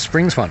the Alice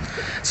Springs one?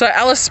 So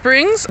Alice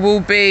Springs will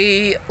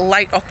be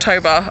late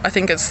October. I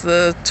think it's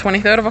the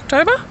 23rd of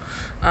October.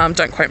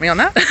 Don't quote me on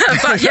that.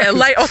 But yeah,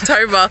 late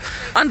October,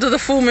 under the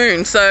full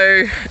moon.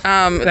 So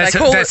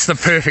that's the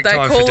perfect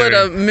time for doing. They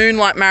call it a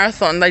moonlight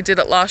marathon. They did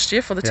it last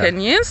year for the 10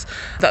 years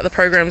that the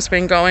program's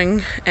been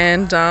going.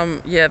 And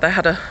they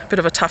had a bit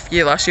of a tough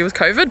year last year with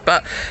COVID,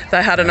 but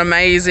they had an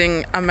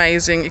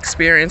amazing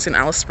experience in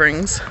Alice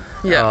Springs.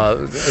 Yeah.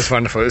 It's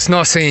wonderful. It's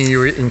nice seeing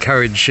you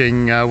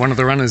encouraging one of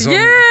the runners on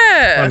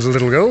one of the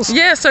little girls.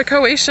 Yeah, so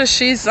Koisha,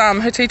 she's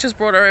her teachers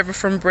brought her over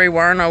from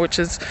Brewarrina, which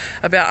is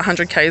about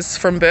 100 k's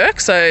from Bourke.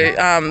 So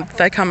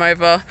they come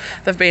over,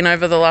 they've been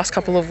over the last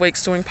couple of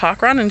weeks doing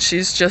parkrun, and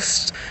she's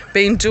just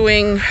been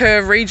doing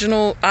her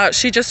regional,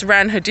 she just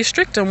ran her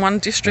district and one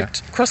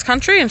district cross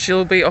country, and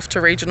she'll be off to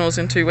regionals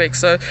in 2 weeks.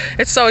 So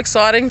it's so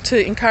exciting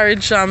to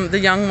encourage the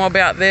young mob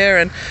out there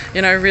and,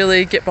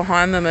 really get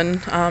behind them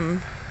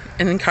and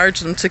encourage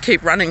them to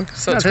keep running.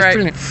 So it's great.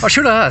 Brilliant. I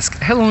should ask,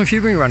 how long have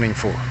you been running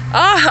for?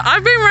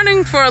 I've been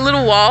running for a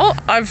little while.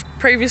 I've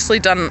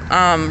previously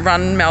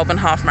run Melbourne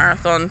Half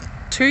Marathon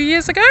 2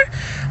 years ago,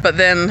 but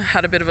then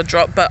had a bit of a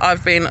drop. But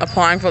I've been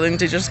applying for the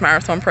Indigenous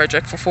Marathon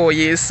Project for 4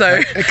 years.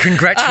 So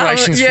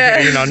congratulations for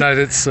getting in. I know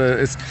that's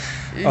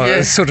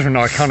it's sort of an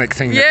iconic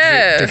thing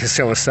that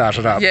Costella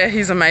started up. Yeah,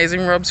 he's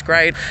amazing. Rob's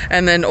great.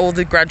 And then all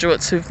the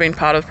graduates who've been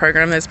part of the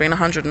program, there's been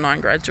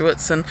 109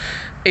 graduates, and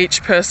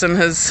each person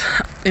has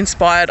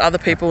inspired other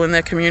people in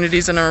their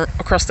communities and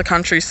across the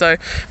country. So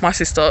my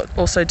sister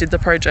also did the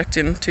project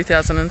in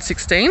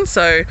 2016.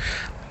 So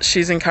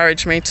she's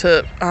encouraged me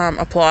to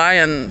apply,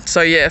 and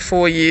so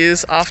 4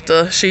 years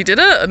after she did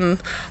it,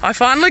 and I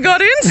finally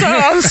got in, so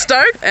I'm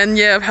stoked. And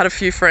I've had a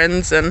few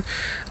friends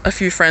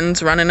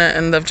running it,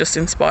 and they've just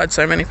inspired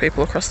so many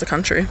people across the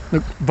country.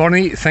 Look,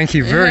 Bonnie, thank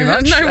you very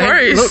much. No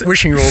worries. Look,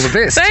 wishing you all the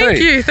best.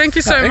 Thank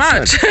you so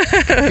much.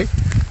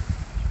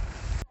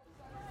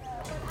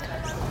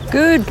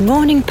 Good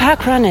morning,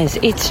 park runners.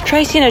 It's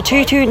Tracey in a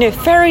tutu,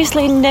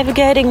 nefariously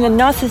navigating the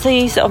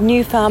niceties of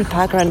New Farm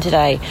Park Run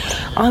today.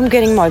 I'm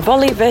getting my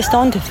volley vest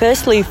on to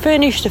firstly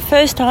furnish the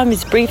first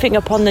timers briefing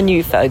upon the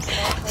new folk.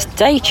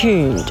 Stay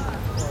tuned.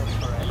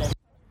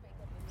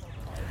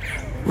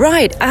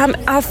 Right,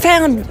 I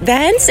found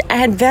Vans,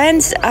 and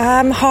Vans,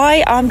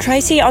 hi, I'm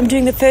Tracey. I'm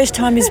doing the first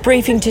timers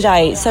briefing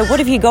today. So what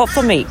have you got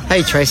for me?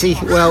 Hey Tracey,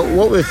 well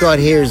what we've got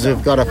here is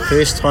we've got a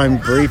first time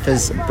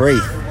briefers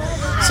brief.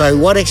 So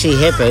what actually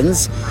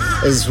happens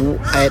is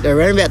at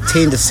around about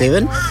 10 to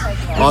 7,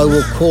 I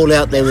will call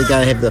out that we're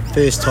going to have the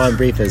first time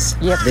briefers.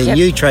 Then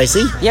you,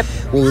 Tracey,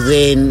 will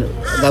then,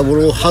 they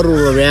will all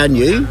huddle around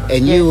you,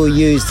 and you will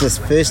use this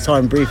first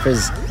time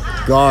briefers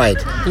guide.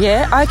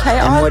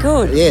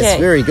 Good. Yes,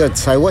 very good.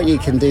 So what you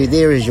can do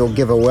there is you'll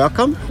give a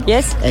welcome.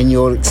 Yes. And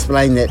you'll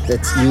explain that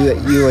it's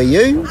you are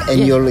you,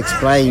 and you'll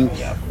explain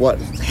what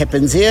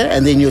happens here,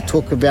 and then you'll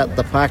talk about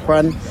the park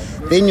run.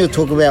 Then you'll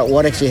talk about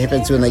what actually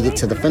happens when they get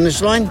to the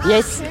finish line.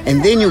 Yes.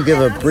 And then you'll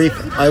give a brief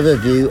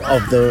overview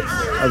of the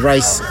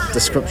race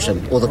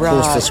description or the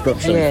course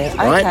description. Yeah,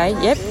 right?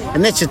 Okay, yep.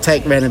 And that should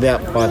take around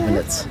about 5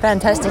 minutes.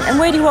 Fantastic. And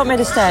where do you want me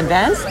to stand,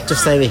 Vans?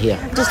 Just over here.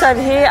 Just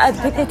over here at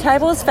the picnic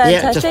tables?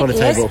 Fantastic. Yeah, just by the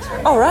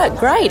table. All right,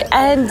 great.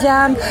 And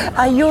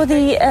you're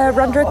the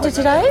run director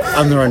today?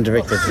 I'm the run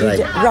director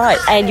today. Right,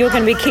 and you're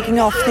going to be kicking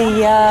off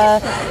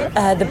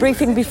the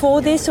briefing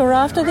before this or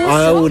after this?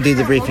 I will do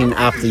the briefing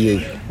after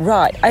you.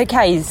 Right,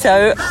 okay,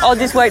 so I'll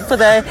just wait for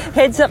the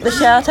heads up, the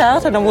shout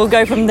out, and we'll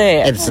go from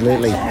there.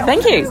 Absolutely.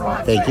 Thank you.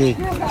 Thank you.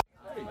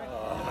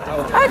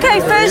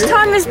 Okay, first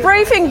timers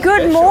briefing.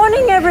 Good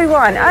morning,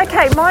 everyone.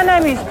 Okay, my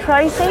name is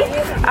Tracey.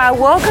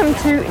 Welcome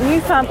to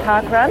New Farm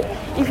Park Run.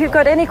 If you've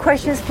got any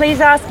questions, please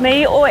ask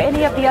me or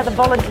any of the other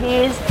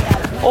volunteers,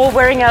 all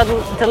wearing our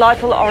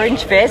delightful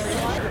orange vests.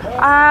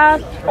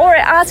 Or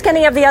ask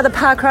any of the other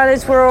park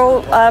runners. We're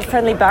all a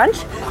friendly bunch.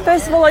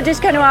 First of all, I'm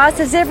just going to ask,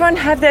 does everyone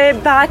have their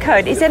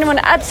barcode? Is anyone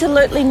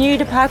absolutely new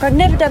to park run,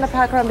 never done a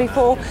park run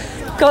before?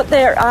 Got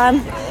their,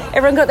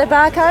 everyone got their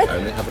barcode?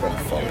 Only have it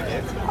on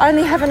phone.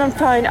 Only have it on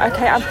phone.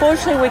 Okay,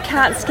 unfortunately we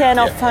can't scan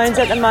off phones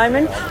at the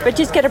moment, but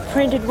just get a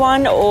printed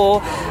one, or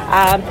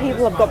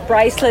people have got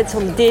bracelets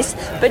on this,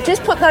 but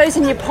just put those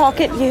in your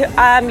pocket.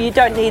 You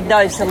don't need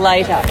those till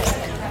later.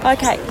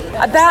 Okay,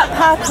 about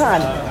parkrun.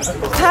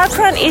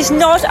 Parkrun is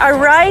not a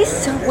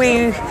race.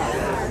 We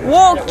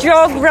walk,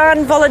 jog,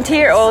 run,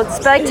 volunteer or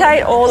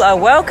spectate, all are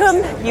welcome.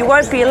 You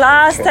won't be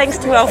last thanks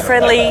to our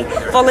friendly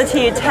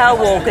volunteer tail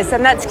walkers,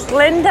 and that's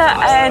Glenda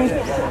and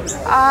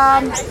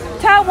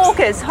tail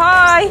walkers.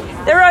 Hi,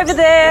 they're over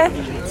there.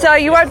 So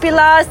you won't be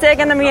last, they're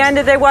going to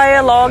meander their way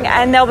along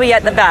and they'll be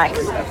at the back.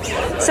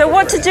 So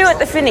what to do at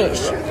the finish?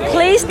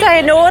 Please stay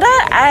in order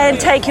and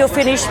take your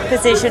finish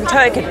position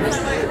token.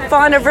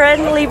 Find a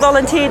friendly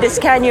volunteer to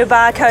scan your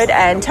barcode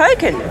and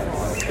token.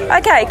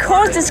 Okay,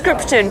 course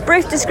description.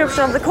 Brief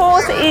description of the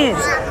course is,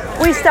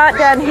 we start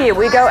down here,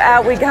 we go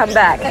out, we come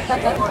back.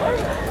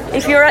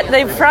 If you're at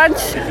the front,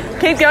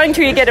 keep going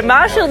till you get a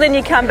marshal, then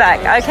you come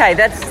back. Okay,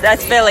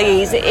 that's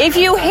fairly easy. If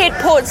you hit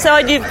port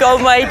side, you've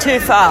gone way too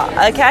far,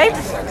 okay?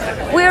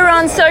 We're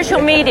on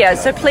social media,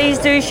 so please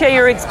do share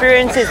your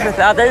experiences with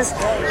others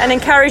and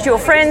encourage your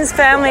friends,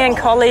 family and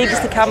colleagues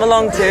to come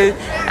along too,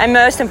 and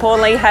most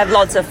importantly, have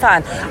lots of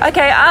fun.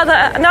 Okay,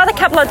 another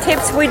couple of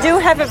tips. We do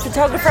have a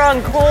photographer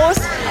on course.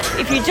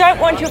 If you don't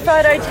want your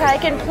photo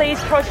taken, please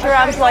cross your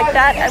arms like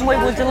that and we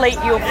will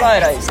delete your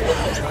photos.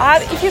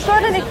 If you've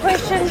got any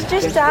questions,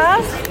 just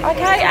ask,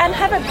 okay, and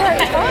have a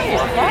great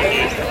time.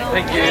 Okay?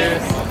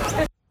 Thank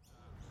you.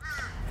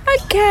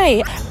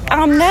 Okay,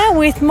 I'm now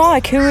with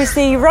Mike, who is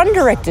the run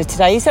director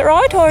today. Is that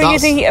right? Or are you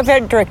the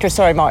event director?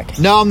 Sorry, Mike.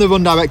 No, I'm the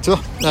run director.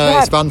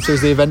 It's Vance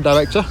who's the event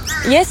director.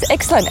 Yes,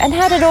 excellent. And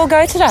how did it all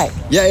go today?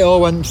 Yeah, it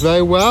all went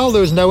very well.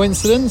 There was no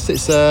incidents.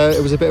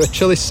 It was a bit of a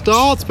chilly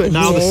start, but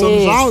now the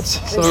sun's out.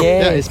 So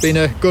yeah, it's been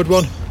a good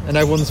one. And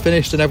everyone's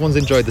finished and everyone's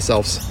enjoyed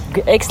themselves.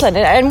 Excellent.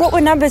 And what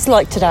were numbers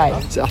like today?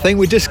 So I think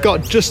we just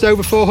got just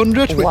over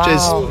 400, which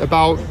is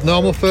about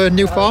normal for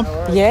New Farm.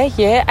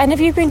 Yeah. And have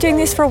you been doing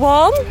this for a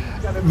while?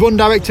 Run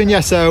directing, yeah.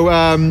 So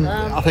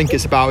I think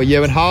it's about a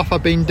year and a half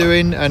I've been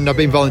doing, and I've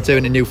been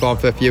volunteering in New Farm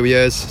for a few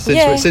years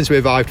since we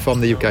arrived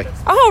from the UK.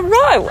 Oh,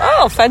 right.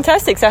 Oh,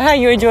 fantastic. So how are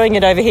you enjoying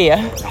it over here?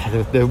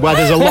 The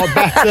weather's a lot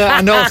better,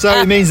 and also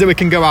it means that we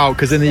can go out,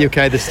 because in the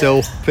UK they're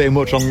still pretty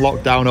much on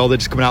lockdown, or they're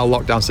just coming out of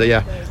lockdown. So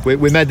yeah,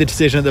 we made the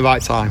decision at the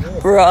right time.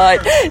 Right.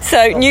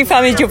 So New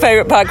Farm is your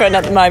favourite park run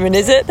at the moment,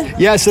 is it?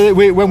 Yeah, so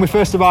when we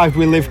first arrived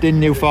we lived in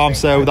New Farm,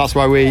 so that's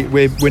why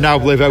we now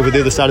live over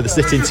the other side of the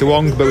city in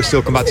Toowong, but we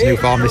still come back to New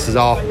Farm. This is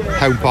our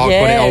home park,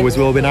 but it always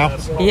will be now.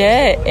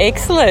 Yeah,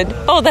 excellent.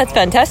 Oh, that's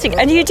fantastic.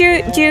 And do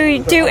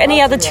you do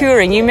any other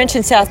touring? You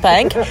mentioned South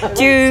Bank.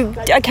 Do you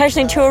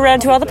occasionally tour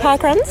around to other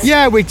park runs?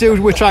 Yeah, we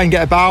do. We try and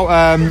get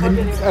about.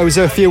 It was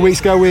a few weeks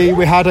ago.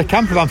 We had a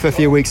camper van for a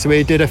few weeks, so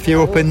we did a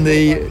few up in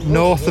the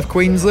north of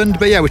Queensland.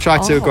 But yeah, we try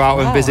to go out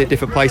and visit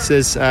different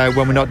places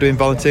when we're not doing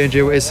volunteering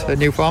duties at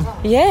New Farm.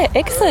 Yeah,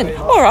 excellent.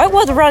 All right.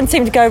 Well, the run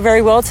seemed to go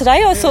very well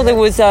today. I saw there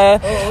was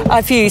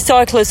a few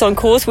cyclists on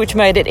course, which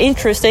made it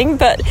interesting,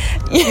 but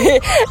yeah,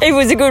 it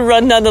was a good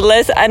run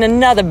nonetheless, and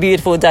another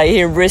beautiful day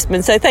here in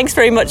Brisbane. So thanks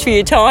very much for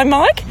your time,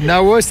 Mike.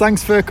 No worries.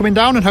 Thanks for coming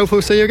down, and hopefully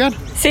we'll see you again.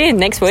 See you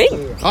next week.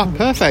 Oh,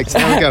 perfect.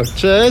 There we go.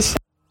 Cheers.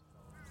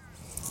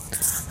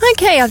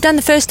 Okay, I've done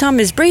the first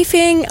timers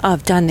briefing,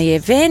 I've done the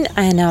event,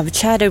 and I've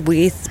chatted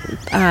with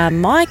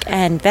Mike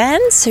and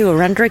Vance, who are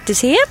run directors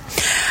here.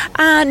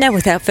 Now,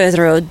 without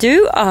further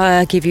ado,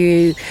 I'll give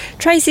you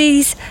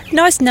Tracey's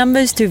nice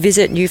numbers to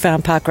visit New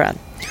Farm Park Run.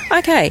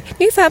 Okay,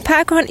 New Farm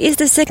Parkrun is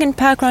the second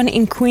parkrun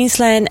in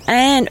Queensland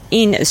and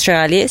in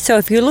Australia. So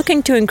if you're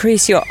looking to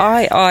increase your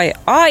III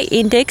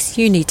index,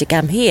 you need to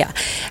come here.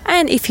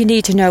 And if you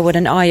need to know what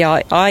an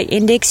III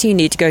index, you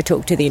need to go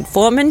talk to the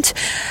informant.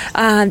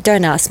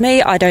 Don't ask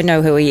me, I don't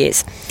know who he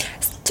is.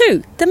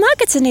 2, the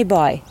markets are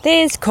nearby.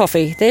 There's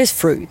coffee, there's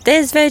fruit,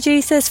 there's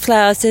veggies, there's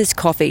flowers, there's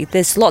coffee.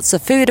 There's lots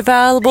of food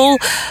available,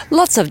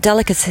 lots of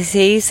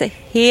delicacies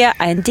here.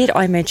 And did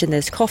I mention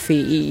there's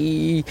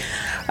coffee?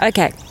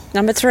 Okay,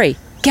 number 3.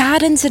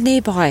 Gardens are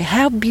nearby.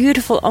 How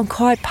beautiful. I'm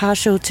quite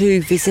partial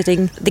to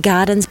visiting the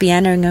gardens,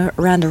 meandering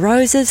around the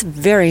roses.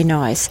 Very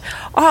nice.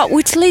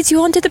 Which leads you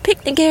on to the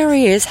picnic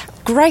areas.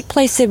 Great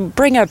place to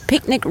bring a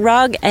picnic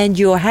rug and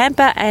your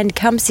hamper and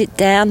come sit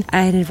down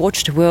and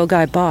watch the world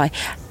go by.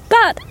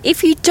 But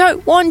if you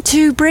don't want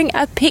to bring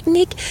a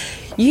picnic,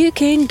 you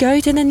can go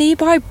to the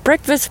nearby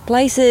breakfast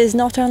places.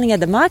 Not only are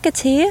the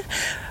markets here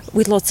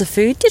with lots of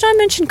food. Did I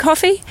mention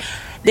coffee?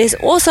 There's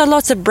also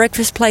lots of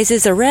breakfast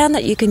places around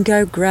that you can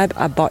go grab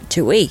a bite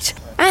to eat.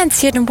 And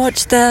sit and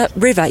watch the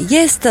river.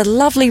 Yes, the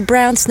lovely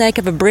brown snake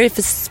of a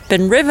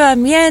Brisbane River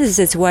meanders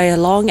its way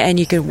along, and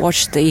you can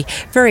watch the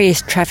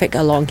various traffic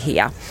along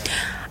here.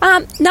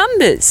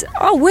 Numbers.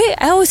 Where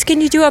else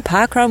can you do a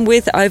parkrun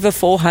with over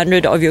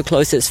 400 of your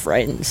closest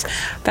friends?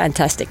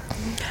 Fantastic.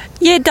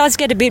 Yeah, it does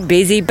get a bit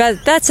busy,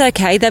 but that's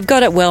okay. They've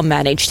got it well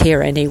managed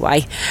here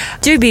anyway.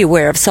 Do be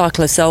aware of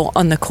cyclists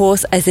on the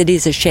course, as it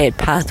is a shared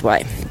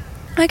pathway.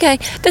 Okay,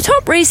 the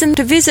top reason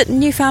to visit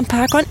New Farm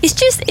Parkrun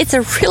is it's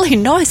a really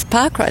nice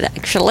parkrun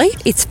actually.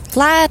 It's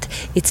flat,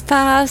 it's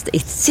fast,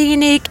 it's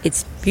scenic,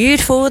 it's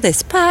beautiful,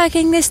 there's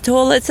parking, there's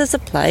toilets, there's a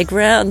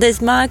playground,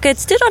 there's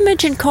markets. Did I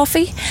mention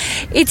coffee?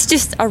 It's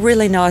just a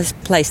really nice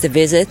place to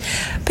visit.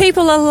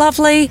 People are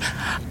lovely.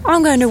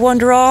 I'm going to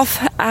wander off.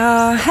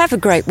 Have a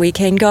great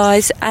weekend,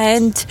 guys,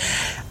 and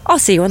I'll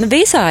see you on the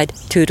B-side.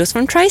 Toodles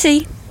from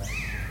Tracey.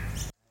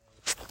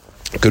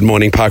 Good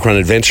morning, Parkrun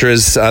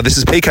adventurers. This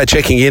is PK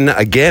checking in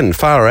again,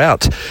 far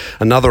out.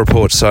 Another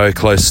report so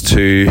close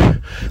to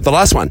the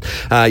last one.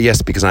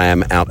 Yes, because I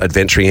am out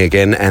adventuring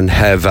again and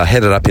have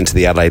headed up into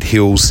the Adelaide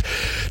Hills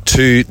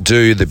to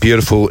do the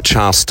beautiful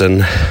Charleston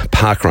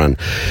Parkrun.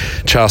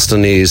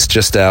 Charleston is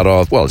just out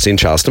of, well, it's in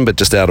Charleston, but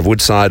just out of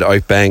Woodside,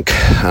 Oakbank,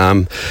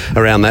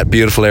 around that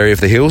beautiful area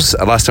of the hills.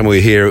 Last time we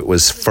were here, it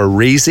was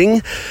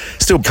freezing.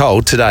 Still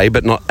cold today,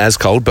 but not as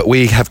cold. But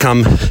we have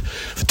come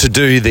to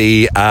do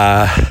the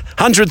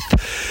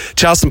 100th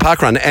Charleston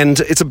Parkrun, and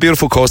it's a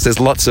beautiful course. There's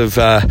lots of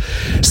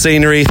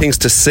scenery, things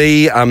to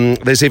see.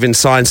 There's even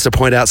signs to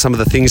point out some of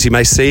the things you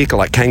may see,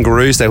 like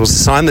kangaroos. There was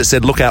a sign that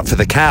said, "Look out for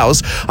the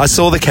cows." I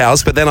saw the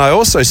cows, but then I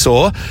also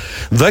saw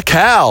the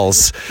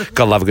cows.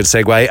 Gotta love a good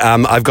segue.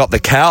 I've got the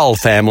Cowl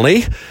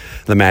family,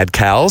 the Mad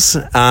Cows.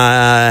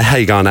 How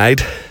you going,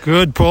 Aid?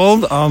 Good,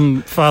 Paul.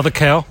 Father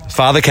Cow.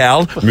 Father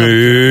Cow.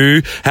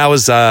 Moo. How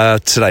was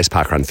today's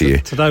parkrun for you?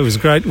 Today was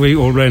great. We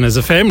all ran as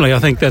a family. I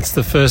think that's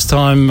the first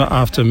time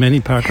after many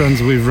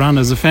parkruns we've run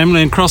as a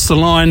family and crossed the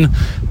line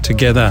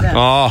together.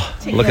 Oh,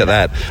 look at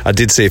that. I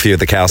did see a few of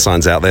the cow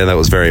signs out there. That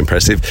was very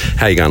impressive.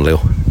 How you going,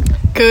 Lil?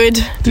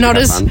 Good.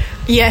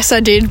 Yes, I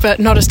did, but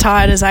not as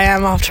tired as I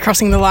am after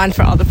crossing the line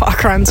for other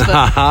parkruns.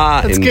 But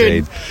that's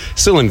Indeed. good.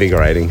 Still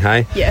invigorating,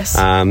 hey? Yes.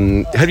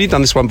 Have you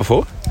done this one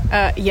before?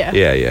 Yeah.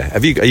 Yeah.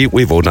 Have you?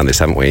 We've all done this,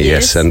 haven't we?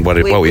 Yes. And what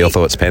were your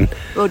thoughts, Pen?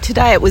 Well,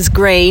 today it was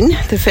green.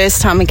 The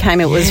first time we came,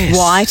 it was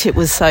white. It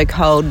was so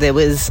cold. There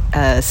was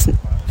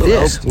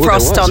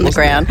frost on the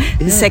ground. Yeah.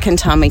 The second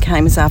time we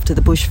came was after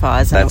the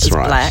bushfires, and it was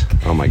black.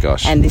 Oh my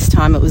gosh! And this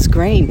time it was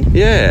green.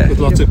 Yeah, with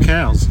lots of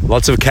cows.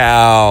 Lots of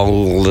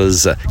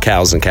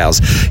cows and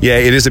cows. Yeah,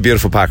 it is a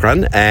beautiful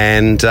parkrun,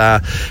 and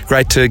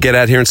great to get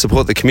out here and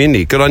support the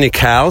community. Good on you,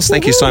 cows.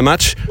 Thank you so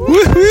much.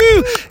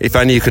 Woohoo! If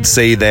only you could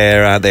see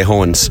their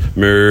horns.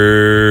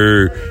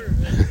 Moo.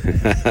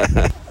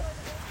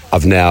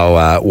 I've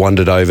now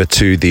wandered over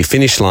to the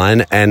finish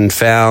line and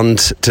found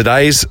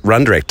today's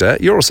run director.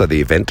 You're also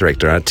the event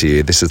director, aren't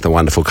you? This is the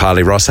wonderful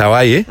Kylie Ross. How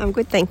are you? I'm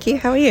good, thank you.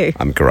 How are you?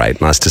 I'm great.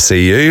 Nice to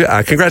see you.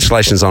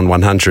 Congratulations on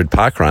 100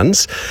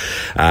 parkruns.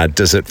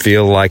 Does it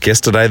feel like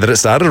yesterday that it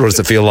started, or does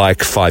it feel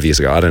like 5 years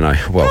ago? I don't know.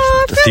 Well,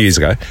 a few years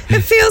ago.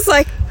 It feels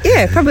like,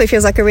 probably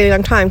feels like a really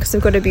long time because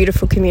we've got a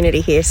beautiful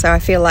community here. So I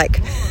feel like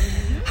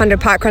 100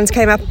 parkruns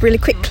came up really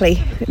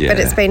quickly, but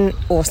it's been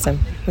awesome.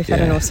 We've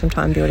had an awesome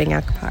time building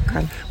our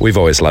parkrun. We've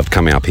always loved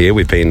coming up here.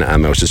 We've been, I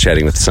was just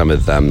chatting with some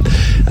of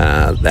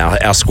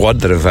our squad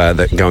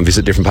that go and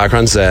visit different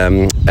parkruns,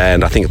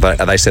 and I think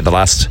they said the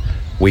last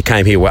we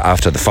came here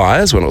after the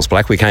fires when it was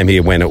black. We came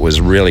here when it was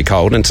really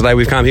cold, and today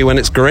we've come here when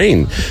it's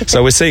green.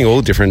 So we're seeing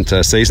all different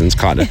seasons,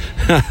 kind of.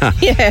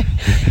 Yeah,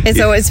 and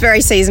so it's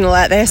very seasonal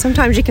out there.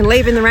 Sometimes you can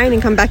leave in the rain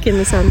and come back in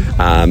the sun.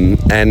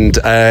 And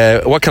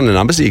what kind of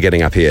numbers are you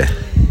getting up here?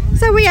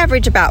 So we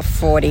average about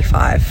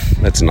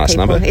 45. That's a nice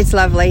people. number. It's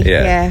lovely.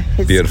 Yeah.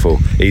 It's beautiful.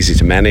 Easy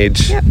to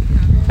manage. Yep.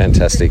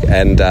 Fantastic.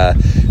 And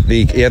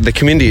the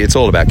community, it's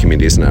all about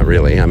community, isn't it,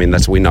 really? I mean,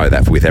 we know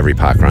that with every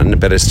parkrun,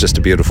 but it's just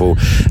a beautiful...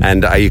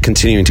 And are you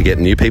continuing to get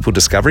new people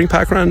discovering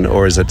parkrun,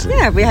 or is it...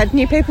 Yeah, we had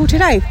new people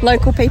today,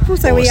 local people,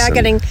 so we are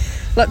getting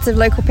lots of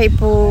local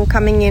people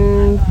coming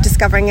in,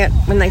 discovering it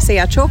when they see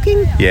our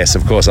chalking. Yes,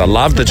 of course. I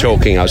love the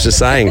chalking. I was just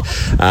saying,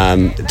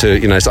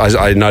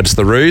 I noticed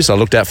the roos, I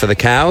looked out for the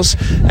cows,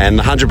 and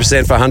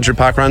 100% for 100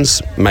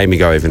 parkruns made me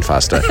go even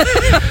faster.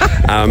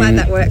 Glad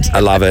that worked. I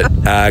love it.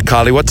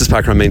 Kylie, what does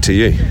parkrun mean to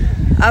you?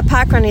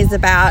 Parkrun is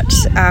about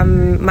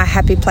my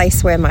happy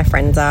place where my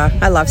friends are.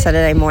 I love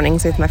Saturday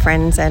mornings with my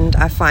friends, and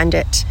I find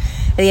it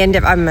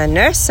I'm a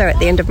nurse, so at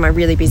the end of my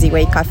really busy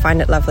week, I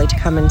find it lovely to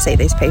come and see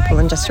these people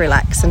and just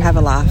relax and have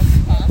a laugh.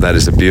 That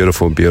is a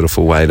beautiful,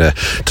 beautiful way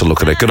to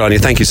look at it. Good on you.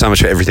 Thank you so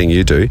much for everything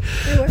you do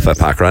for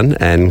parkrun,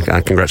 and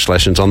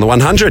congratulations on the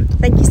 100.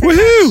 Thank you so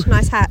much.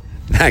 Nice hat.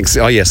 Thanks.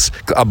 Oh, yes.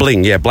 A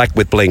bling. Yeah, black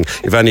with bling.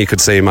 If only you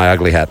could see my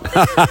ugly hat.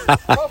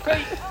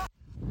 I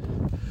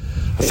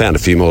found a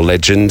few more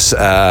legends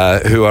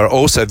who are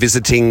also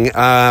visiting.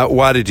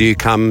 Why did you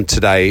come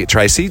today,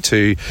 Tracey,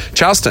 to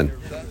Charleston?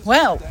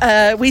 Well,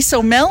 we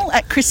saw Mel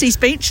at Chrissy's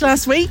Beach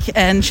last week,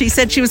 and she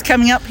said she was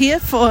coming up here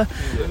for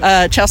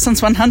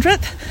Charleston's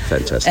 100th.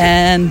 Fantastic.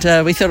 And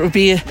we thought it would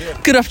be a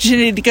good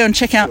opportunity to go and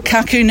check out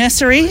Kaku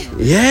Nursery.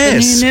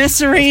 Yes. The new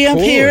nursery up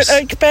here at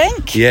Oak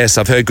Bank. Yes,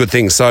 I've heard good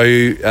things. So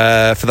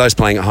for those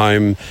playing at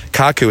home,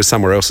 Kaku is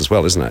somewhere else as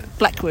well, isn't it?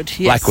 Blackwood,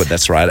 yes. Blackwood,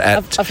 that's right.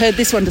 I've heard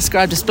this one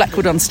described as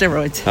Blackwood on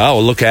steroids. Oh,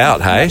 well, look out,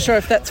 hey? I'm not sure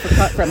if that's for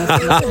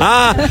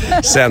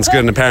parkrunners. Sounds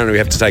good, and apparently we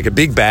have to take a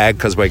big bag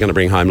because we're going to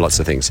bring home lots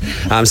of things.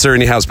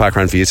 Sereni, how's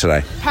parkrun for you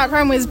today?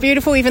 Parkrun was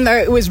beautiful, even though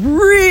it was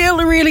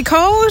really, really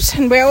cold,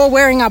 and we're all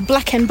wearing our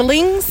black and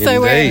blings,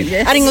 so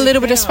we're adding a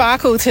little bit of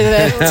sparkle to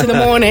the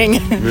morning.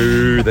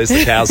 Ooh, there's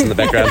the cows in the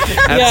background.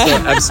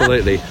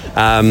 Absolutely.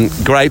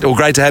 Great. Well,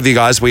 great to have you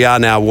guys. We are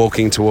now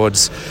walking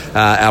towards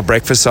our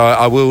breakfast, so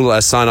I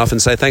will sign off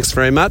and say thanks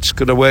very much.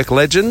 Good work,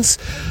 legends.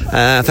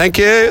 Thank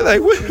you.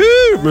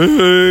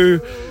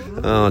 Woohoo!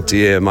 Oh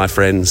dear, my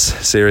friends,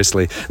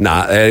 seriously.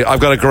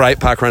 I've got a great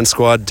parkrun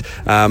squad,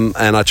 and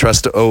I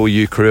trust all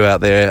you crew out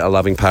there are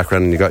loving parkrun,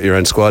 and you got your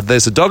own squad.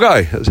 There's a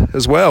doggo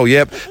as well,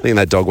 yep. I think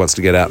that dog wants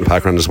to get out and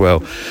parkrun as well.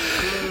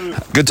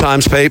 Good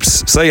times,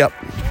 peeps. See ya.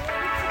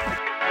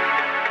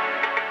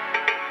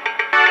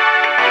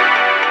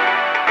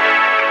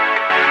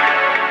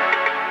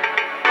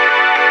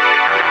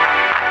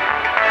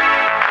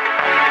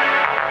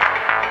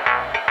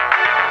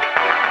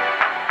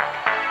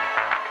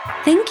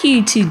 Thank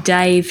you to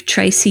Dave,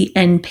 Tracey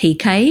and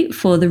PK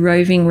for the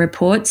roving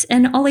reports.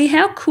 And Ollie,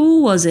 how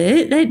cool was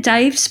it that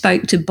Dave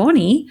spoke to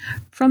Bonnie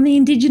from the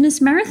Indigenous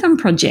Marathon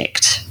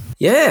Project?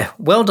 Yeah,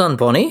 well done,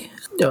 Bonnie.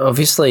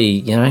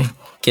 Obviously,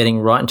 getting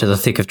right into the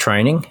thick of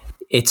training.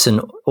 It's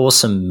an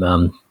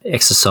awesome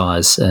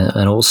exercise,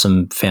 an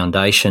awesome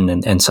foundation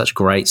and such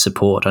great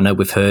support. I know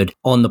we've heard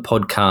on the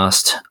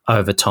podcast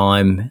over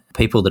time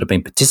people that have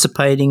been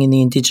participating in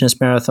the Indigenous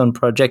Marathon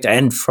Project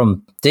and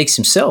from Deeks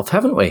himself,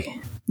 haven't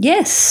we?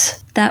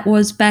 Yes, that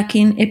was back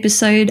in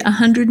episode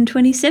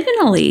 127,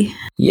 Ollie.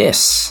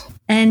 Yes.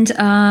 And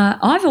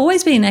I've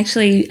always been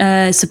actually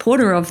a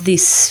supporter of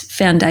this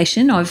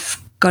foundation. I've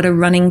got a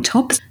running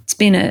top. It's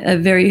been a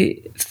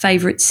very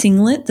favourite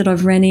singlet that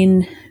I've ran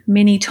in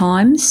many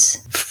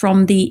times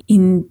from the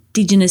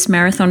Indigenous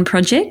Marathon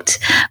Project,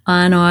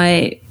 and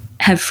I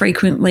have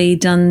frequently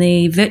done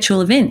the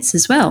virtual events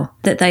as well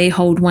that they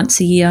hold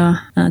once a year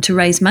to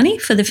raise money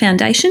for the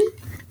foundation,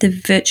 the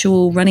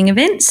virtual running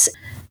events.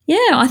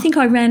 Yeah, I think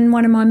I ran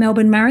one of my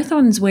Melbourne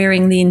marathons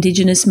wearing the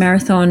Indigenous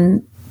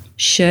Marathon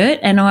shirt,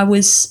 and I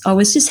was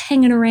just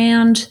hanging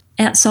around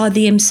outside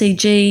the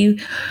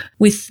MCG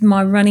with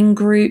my running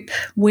group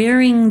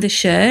wearing the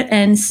shirt,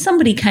 and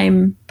somebody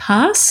came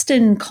past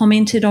and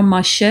commented on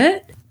my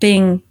shirt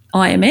being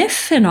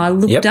IMF, and I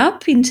looked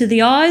up into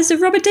the eyes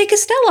of Robert De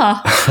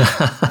Castella,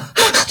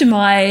 much to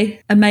my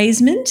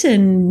amazement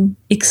and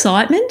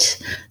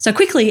excitement. So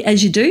quickly,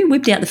 as you do,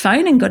 whipped out the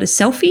phone and got a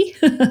selfie.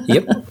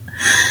 Yep.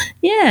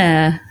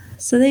 Yeah.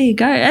 So there you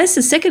go. That's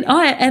the second.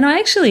 I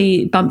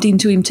actually bumped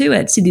into him too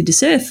at City to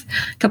Surf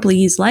a couple of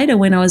years later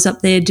when I was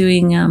up there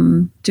doing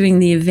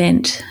the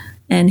event,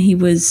 and he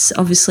was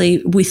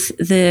obviously with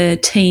the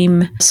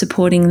team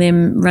supporting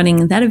them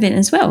running that event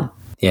as well.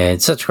 Yeah,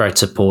 it's such great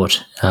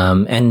support,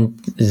 and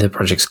the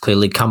project's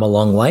clearly come a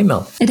long way,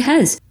 Mel. It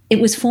has. It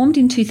was formed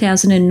in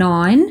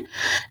 2009,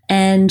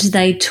 and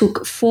they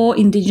took 4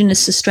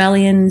 Indigenous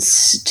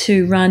Australians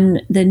to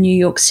run the New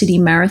York City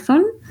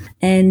Marathon.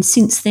 And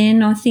since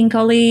then, I think,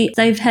 Ollie,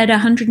 they've had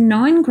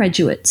 109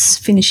 graduates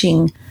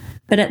finishing.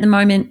 But at the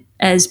moment,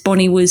 as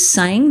Bonnie was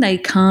saying, they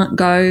can't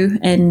go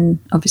and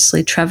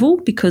obviously travel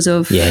because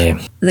of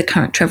the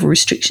current travel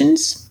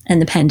restrictions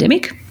and the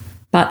pandemic.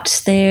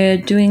 But they're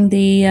doing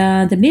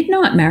the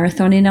Midnight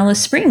Marathon in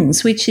Alice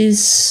Springs, which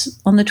is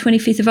on the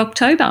 25th of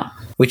October.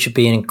 Which would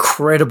be an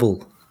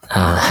incredible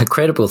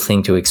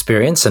thing to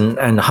experience, and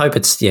I hope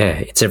it's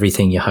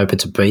everything you hope it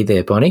to be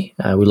there, Bonnie.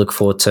 We look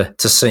forward to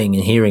seeing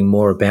and hearing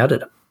more about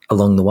it.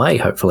 along the way,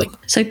 hopefully.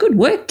 So good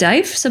work,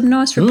 Dave. Some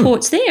nice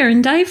reports there.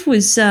 And Dave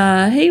was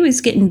he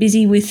was getting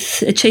busy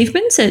with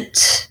achievements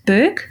at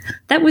Bourke.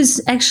 That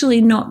was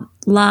actually not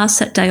last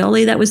Saturday,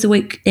 Ollie. That was the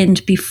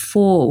weekend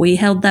before. We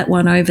held that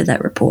one over,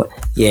 that report.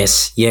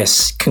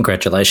 Yes.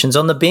 Congratulations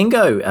on the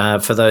bingo.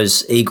 For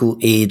those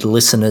eagle-eared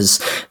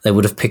listeners, they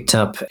would have picked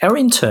up our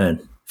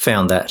intern.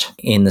 Found that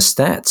in the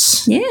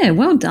stats. Yeah,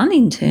 well done,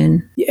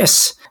 intern.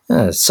 Yes.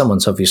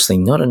 Someone's obviously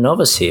not a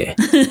novice here.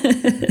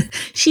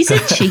 She's a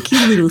cheeky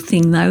little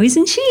thing, though,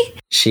 isn't she?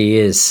 She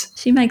is.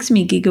 She makes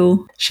me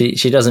giggle.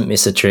 She doesn't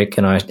miss a trick,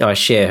 and I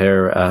share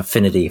her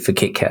affinity for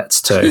Kit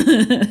Kats too.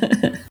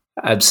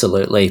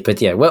 Absolutely.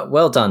 But yeah,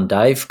 well done,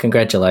 Dave.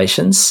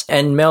 Congratulations.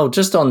 And Mel,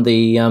 just on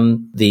the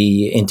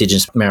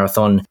Indigenous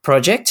Marathon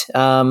Project,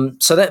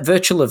 so that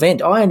virtual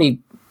event, I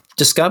only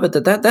discovered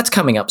that's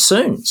coming up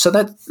soon. So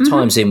that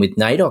times in with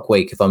NAIDOC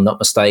Week, if I'm not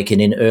mistaken,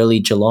 in early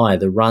July,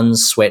 the Run,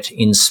 Sweat,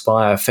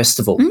 Inspire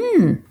Festival.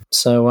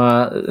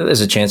 So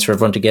there's a chance for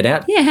everyone to get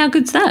out. Yeah, how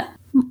good's that?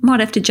 Might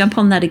have to jump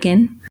on that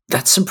again.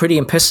 That's some pretty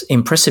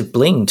impressive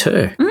bling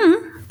too.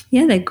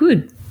 Yeah, they're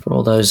good. For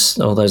all those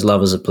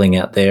lovers of bling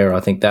out there,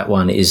 I think that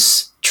one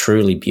is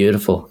truly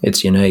beautiful.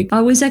 It's unique.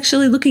 I was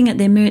actually looking at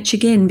their merch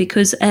again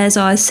because, as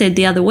I said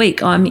the other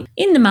week, I'm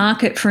in the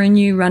market for a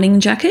new running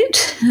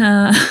jacket.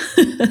 I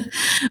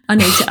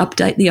need to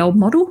update the old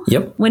model.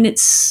 Yep. When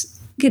it's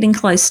getting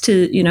close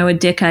to, a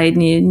decade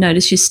and you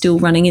notice you're still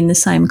running in the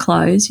same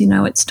clothes,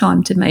 it's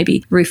time to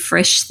maybe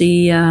refresh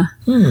the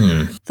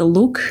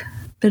look.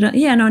 But,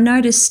 and I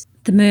noticed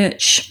the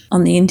merch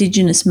on the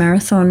Indigenous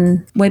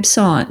Marathon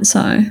website.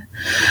 So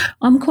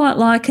I'm quite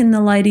liking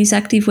the ladies'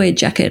 activewear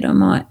jacket. I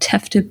might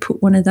have to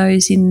put one of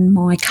those in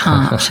my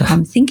cart,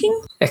 I'm thinking.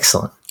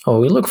 Excellent.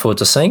 Oh, we look forward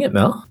to seeing it,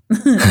 Mel.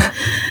 You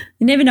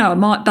never know, I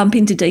might bump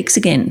into Deeks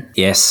again.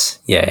 Yes,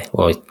 yeah.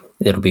 Well,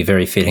 it'll be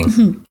very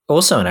fitting.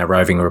 Also in our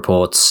roving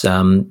reports,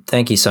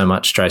 thank you so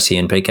much, Tracey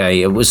and PK.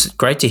 It was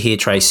great to hear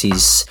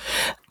Tracey's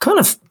kind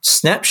of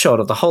snapshot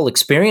of the whole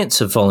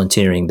experience of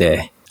volunteering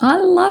there. I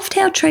loved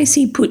how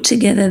Tracey put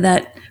together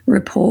that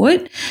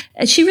report.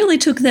 She really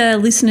took the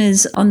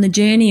listeners on the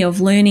journey of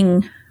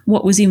learning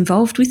what was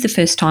involved with the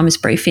First Timers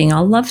Briefing. I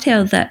loved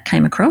how that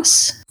came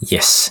across.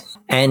 Yes.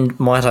 And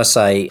might I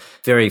say,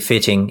 very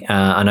fitting.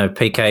 I know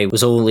PK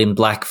was all in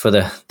black for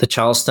the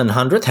Charleston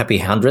 100th. Happy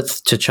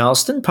 100th to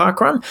Charleston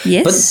Parkrun.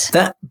 Yes. But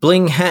that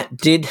bling hat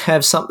did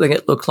have something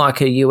that looked like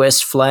a US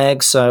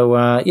flag. So,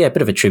 a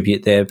bit of a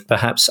tribute there,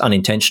 perhaps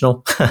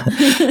unintentional,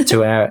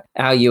 to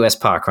our US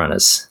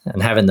parkrunners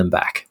and having them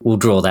back. We'll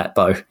draw that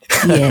bow.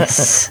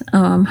 Yes.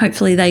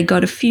 Hopefully they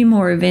got a few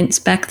more events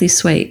back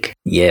this week.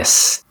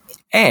 Yes.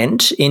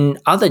 And in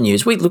other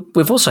news,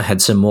 we've also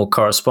had some more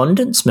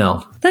correspondence,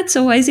 Mel. That's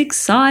always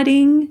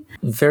exciting.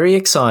 Very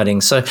exciting.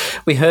 So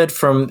we heard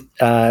from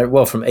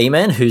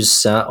E-Man,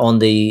 who's on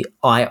the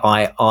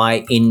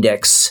III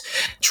Index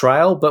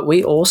Trail, but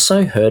we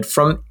also heard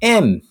from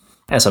M.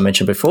 As I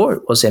mentioned before,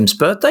 it was Em's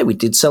birthday. We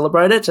did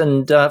celebrate it.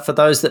 And for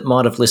those that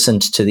might have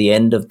listened to the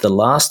end of the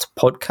last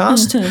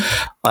podcast,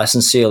 I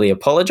sincerely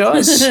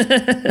apologise.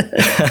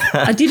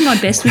 I did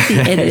my best with the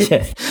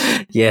edit.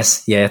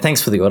 Yes.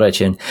 Thanks for the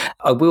auto-tune.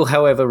 I will,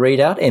 however, read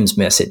out Em's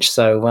message.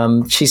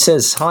 So she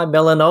says, "Hi,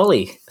 Mel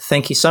Olly.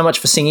 Thank you so much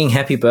for singing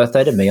happy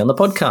birthday to me on the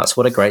podcast.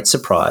 What a great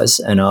surprise.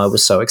 And I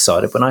was so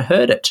excited when I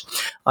heard it.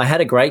 I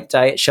had a great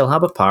day at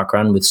Shellharbour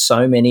Parkrun with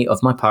so many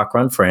of my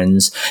parkrun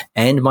friends,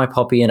 and my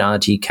Poppy and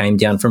Archie came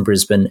down from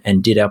Brisbane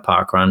and did our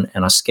parkrun,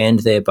 and I scanned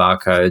their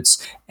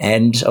barcodes.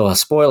 And,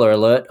 spoiler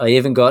alert, I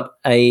even got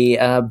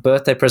a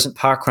birthday present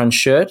parkrun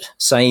shirt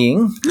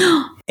saying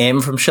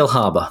M from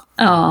Shellharbour."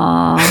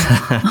 Aww.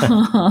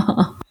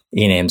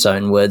 In Em's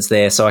own words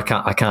there, so I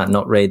can't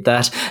not read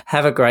that.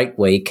 Have a great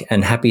week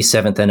and happy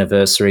 7th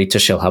anniversary to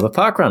Shellharbour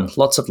Parkrun.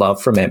 Lots of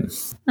love from Em.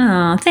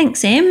 Oh,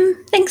 thanks, Em.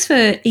 Thanks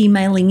for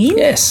emailing in.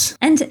 Yes.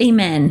 And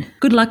E-Man,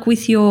 good luck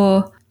with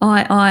your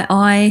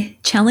III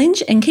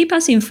challenge and keep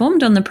us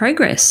informed on the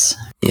progress.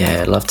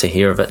 Yeah, I'd love to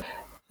hear of it.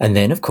 And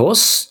then, of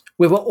course,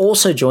 we were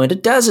also joined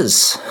at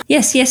Daz's.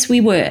 Yes, we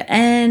were.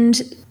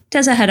 And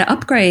Dazza had an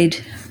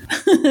upgrade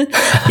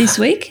this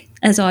week.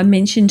 As I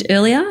mentioned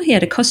earlier, he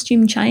had a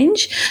costume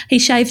change. He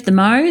shaved the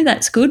mo.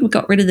 That's good. We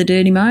got rid of the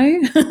dirty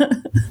mo.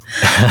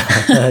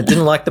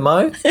 Didn't like the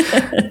mo?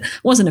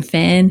 Wasn't a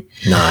fan.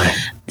 No.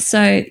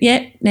 So,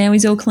 now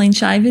he's all clean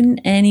shaven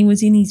and he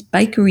was in his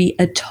bakery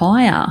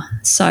attire.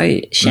 So,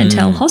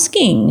 Chantel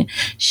Hosking,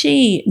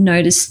 she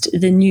noticed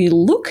the new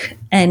look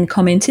and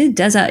commented,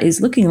 "Dazza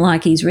is looking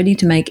like he's ready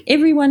to make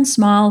everyone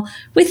smile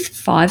with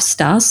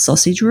 5-star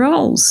sausage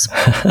rolls."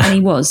 And he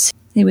was.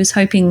 He was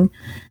hoping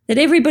that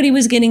everybody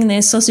was getting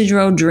their sausage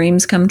roll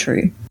dreams come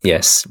true.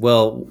 Yes.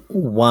 Well,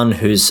 one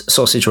whose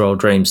sausage roll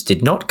dreams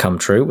did not come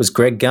true was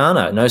Greg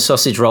Garner. No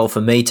sausage roll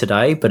for me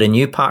today, but a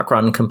new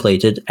parkrun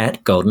completed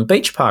at Golden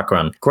Beach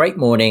Parkrun. Great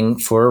morning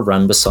for a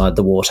run beside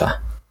the water.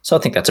 So I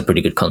think that's a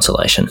pretty good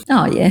consolation.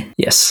 Oh, yeah.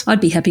 Yes.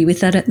 I'd be happy with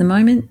that at the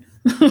moment.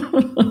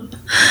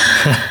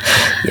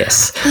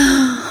 Yes.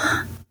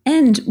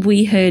 And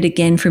we heard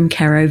again from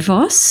Caro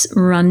Voss,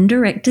 run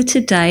director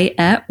today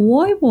at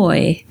Woy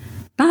Woy.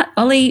 But,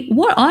 Ollie,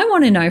 what I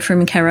want to know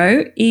from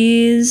Caro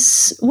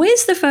is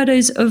where's the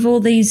photos of all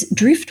these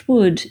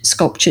driftwood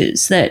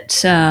sculptures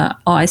that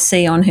I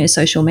see on her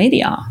social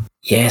media?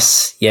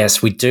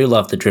 Yes, we do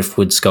love the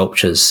driftwood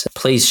sculptures.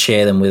 Please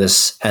share them with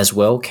us as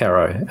well,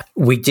 Caro.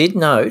 We did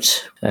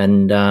note,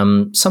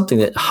 and something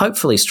that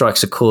hopefully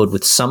strikes a chord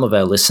with some of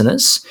our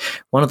listeners,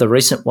 one of the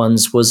recent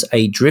ones was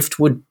a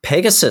driftwood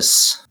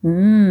Pegasus.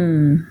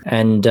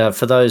 And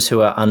for those who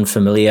are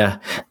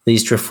unfamiliar,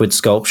 these driftwood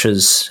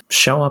sculptures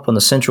show up on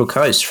the Central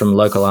Coast from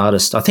local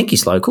artist, I think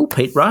he's local,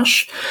 Pete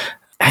Rush,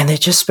 and they're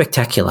just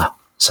spectacular.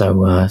 So,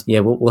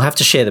 we'll have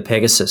to share the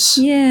Pegasus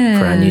for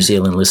our New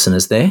Zealand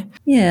listeners there.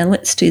 Yeah,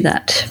 let's do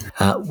that.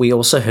 We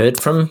also heard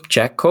from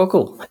Jack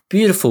Corkle.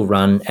 Beautiful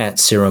run at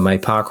Cirromay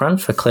Parkrun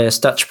for Claire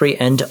Stutchbury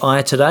and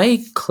I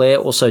today. Claire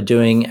also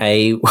doing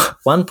a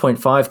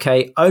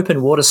 1.5K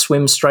open water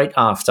swim straight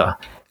after.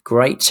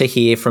 Great to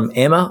hear from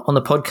Emma on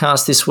the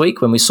podcast this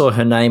week. When we saw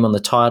her name on the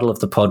title of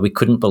the pod, we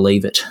couldn't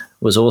believe it. It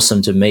was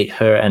awesome to meet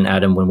her and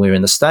Adam when we were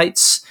in the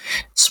States.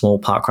 Small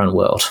parkrun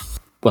world.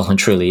 Well, and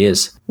truly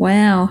is.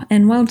 Wow.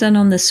 And well done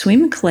on the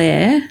swim,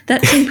 Claire.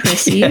 That's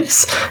impressive.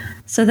 Yes.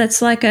 So that's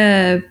like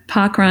a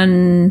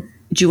parkrun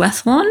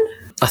duathlon?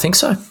 I think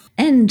so.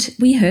 And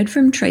we heard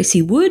from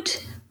Tracey Wood.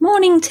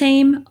 Morning,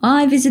 team.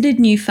 I visited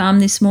New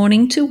Farm this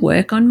morning to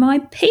work on my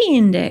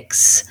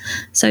P-index.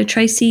 So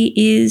Tracey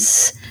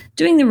is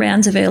doing the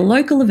rounds of our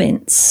local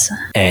events.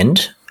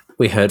 And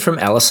we heard from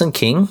Alison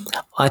King.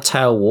 I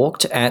tail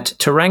walked at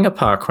Tauranga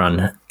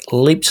Parkrun,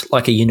 leaped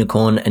like a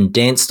unicorn and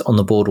danced on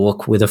the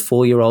boardwalk with a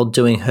 4-year-old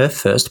doing her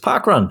first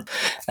parkrun,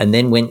 and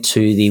then went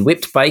to the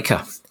Whipped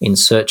Baker in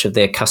search of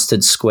their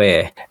custard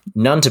square.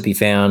 None to be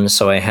found,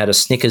 so I had a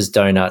Snickers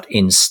donut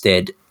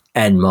instead.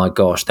 And my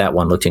gosh, that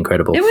one looked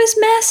incredible. It was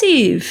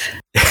massive.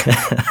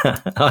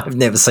 I've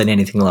never seen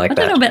anything like that.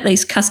 I don't know about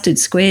these custard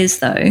squares,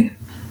 though.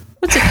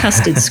 What's a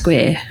custard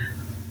square?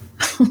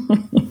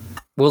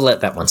 We'll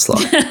let that one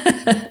slide.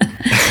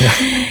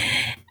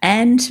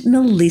 And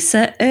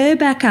Melissa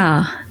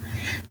Erbacher.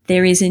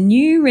 There is a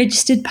new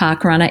registered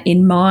parkrunner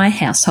in my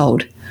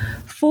household.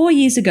 4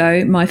 years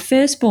ago, my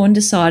firstborn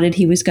decided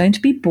he was going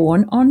to be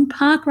born on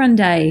Parkrun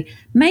Day,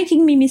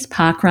 making me miss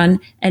Parkrun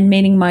and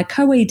meaning my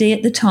co-ED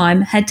at the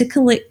time had to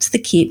collect the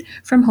kit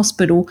from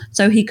hospital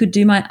so he could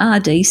do my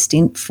RD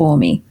stint for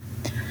me.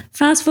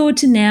 Fast forward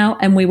to now,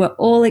 and we were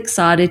all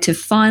excited to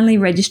finally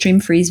register him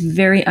for his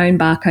very own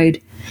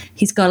barcode.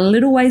 He's got a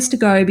little ways to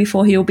go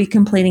before he'll be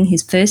completing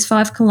his first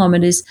 5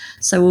 kilometres,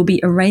 so we'll be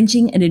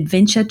arranging an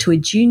adventure to a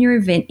junior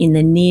event in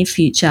the near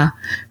future.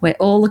 We're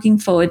all looking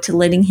forward to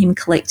letting him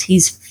collect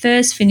his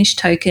first finish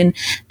token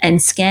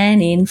and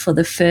scan in for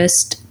the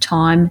first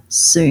time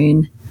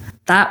soon.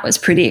 That was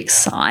pretty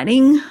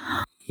exciting.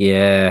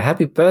 Yeah,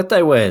 happy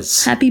birthday,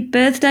 Wes. Happy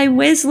birthday,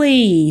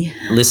 Wesley.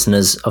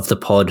 Listeners of the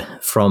pod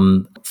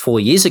from 4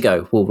 years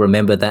ago will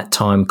remember that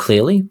time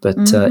clearly, but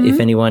if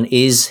anyone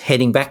is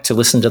heading back to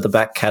listen to the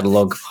back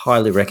catalogue,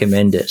 highly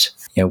recommend it.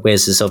 You know,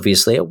 Wes is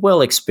obviously a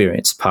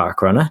well-experienced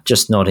parkrunner,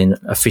 just not in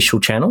official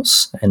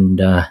channels and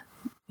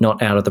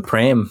not out of the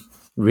pram,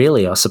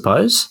 really, I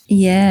suppose.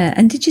 Yeah,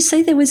 and did you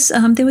see there was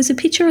a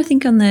picture, I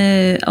think, on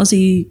the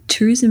Aussie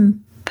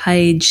Tourism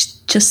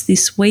page just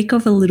this week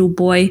of a little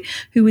boy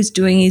who was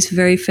doing his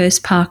very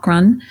first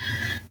parkrun,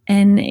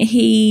 and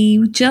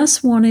he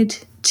just wanted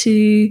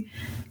to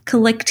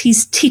collect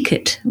his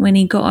ticket when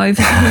he got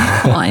over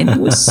the line. It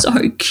was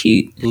so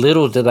cute.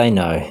 Little do they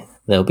know,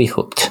 they'll be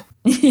hooked.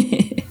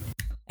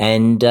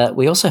 And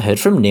we also heard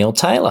from Neil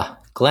Taylor.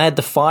 Glad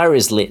the fire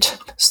is lit.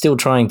 Still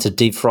trying to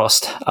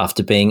defrost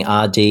after being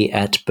RD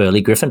at Burley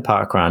Griffin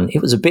Parkrun.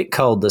 It was a bit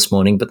cold this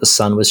morning, but the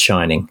sun was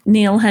shining.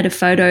 Neil had a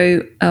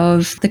photo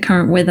of the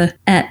current weather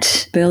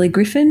at Burley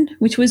Griffin,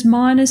 which was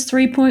minus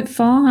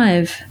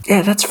 3.5.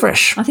 Yeah, that's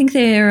fresh. I think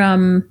they're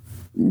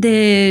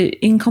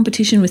in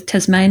competition with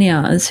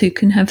Tasmania as who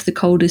can have the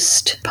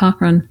coldest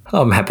parkrun.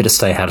 Oh, I'm happy to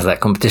stay out of that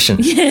competition.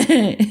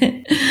 Yeah.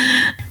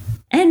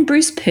 And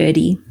Bruce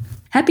Purdy.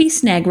 Happy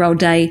Snag Roll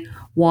Day.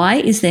 Why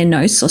is there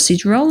no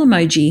sausage roll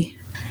emoji?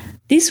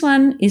 This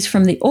one is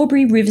from the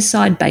Albury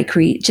Riverside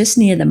Bakery just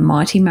near the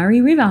mighty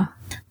Murray River.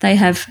 They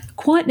have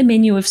quite the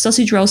menu of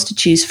sausage rolls to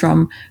choose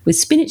from with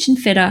spinach and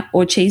feta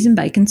or cheese and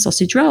bacon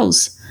sausage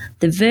rolls.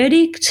 The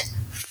verdict,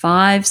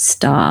 5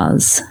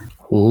 stars.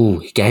 Ooh,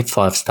 he gave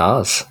 5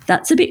 stars.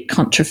 That's a bit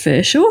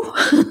controversial.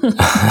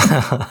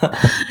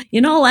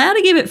 You're not allowed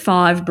to give it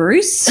 5,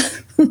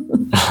 Bruce.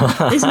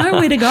 There's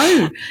nowhere to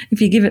go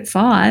if you give it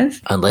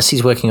 5. Unless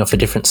he's working off a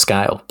different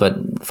scale,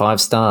 but 5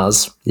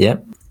 stars,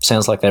 yep.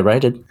 Sounds like they're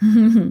rated.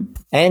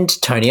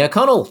 And Tony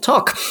O'Connell,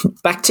 Toc,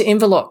 back to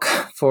Inverloch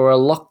for a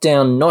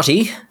lockdown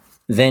Nottie,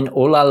 then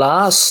oh la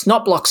la,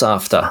 snot blocks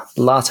after.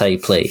 Latte,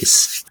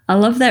 please. I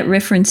love that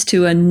reference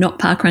to a not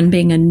parkrun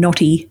being a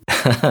Nottie.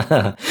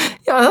 Yeah,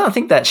 I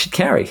think that should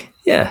carry.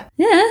 Yeah.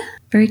 Yeah,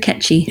 very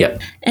catchy.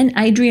 Yep. And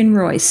Adrian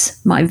Royce,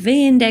 my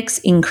V-index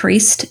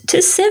increased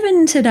to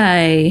 7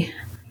 today.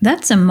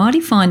 That's a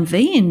mighty fine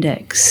V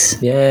index.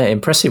 Yeah,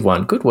 impressive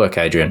one. Good work,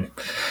 Adrian.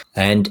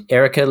 And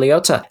Erica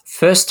Liotta,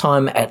 first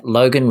time at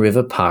Logan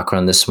River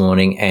Parkrun this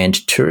morning and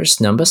tourist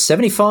number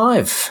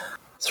 75.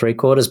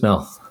 3/4,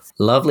 Mel.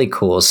 Lovely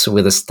course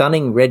with a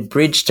stunning red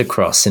bridge to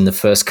cross in the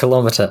first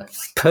kilometre.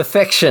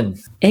 Perfection.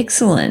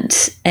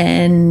 Excellent.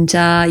 And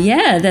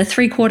the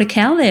 3/4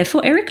 cow there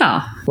for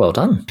Erica. Well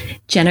done.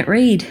 Janet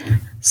Reid,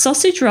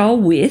 sausage roll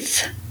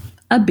with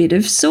a bit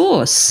of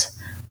sauce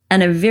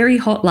and a very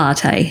hot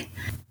latte.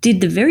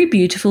 Did the very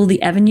beautiful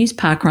The Avenues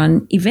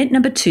Parkrun event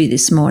number 2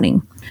 this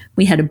morning.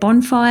 We had a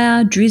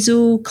bonfire,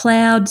 drizzle,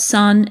 cloud,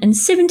 sun and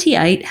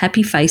 78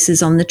 happy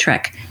faces on the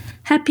track.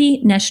 Happy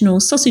National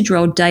Sausage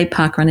Roll Day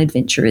Parkrun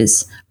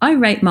adventurers. I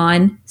rate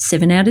mine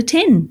 7 out of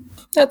 10.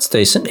 That's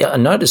decent. Yeah, I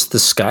noticed the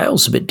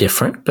scale's a bit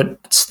different,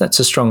 but that's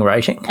a strong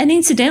rating. And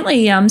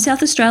incidentally,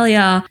 South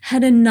Australia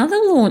had another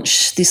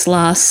launch this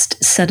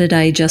last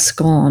Saturday just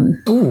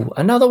gone. Ooh,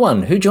 another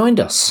one. Who joined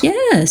us?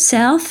 Yeah,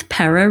 South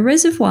Para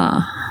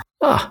Reservoir.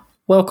 Ah,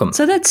 welcome.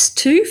 So that's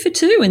 2 for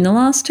 2 in the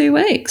last 2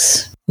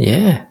 weeks.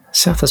 Yeah,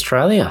 South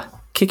Australia.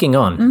 Kicking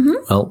on. Mm-hmm.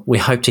 Well, we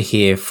hope to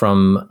hear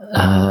from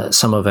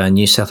some of our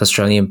new South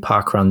Australian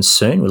parkruns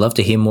soon. We'd love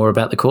to hear more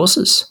about the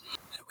courses.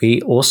 We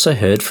also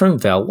heard from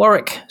Val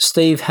Warwick.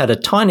 Steve had a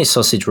tiny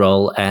sausage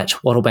roll at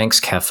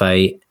Wattlebanks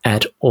Cafe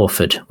at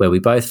Orford, where we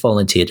both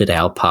volunteered at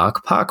our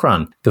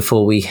parkrun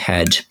before we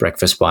had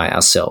breakfast by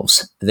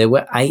ourselves. There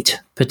were 8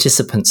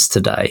 participants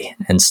today,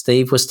 and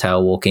Steve was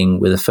tail walking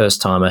with a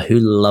first-timer who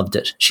loved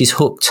it. She's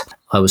hooked.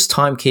 I was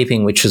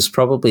timekeeping, which was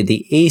probably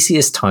the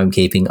easiest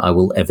timekeeping I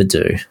will ever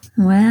do.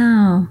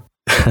 Wow.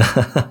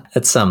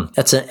 That's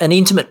an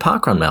intimate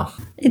parkrun, Mel.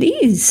 It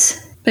is.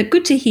 But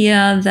good to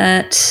hear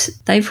that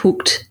they've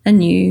hooked a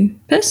new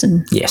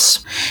person.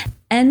 Yes.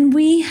 And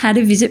we had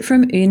a visit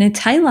from Una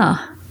Taylor.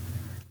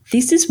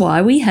 This is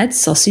why we had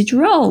sausage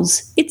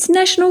rolls. It's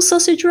National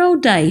Sausage Roll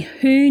Day.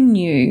 Who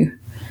knew?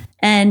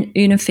 And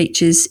Una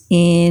features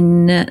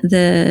in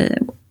the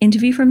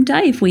interview from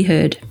Dave we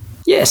heard.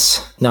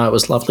 Yes. No, it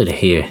was lovely to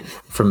hear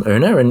from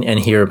Una and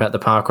hear about the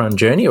parkrun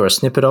journey or a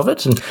snippet of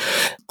it. And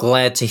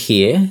glad to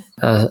hear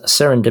a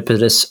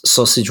serendipitous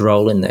sausage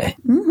roll in there.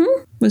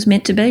 Mm-hmm. Was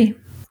meant to be.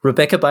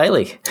 Rebecca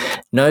Bailey.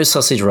 No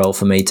sausage roll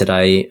for me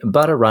today,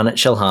 but a run at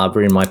Shell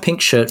Harbour in my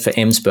pink shirt for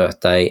Em's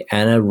birthday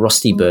and a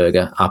Rosti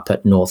burger up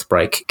at North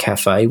Break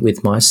Cafe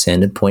with my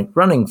Sandon Point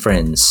running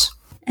friends.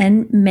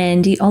 And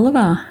Mandy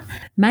Oliver.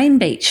 Main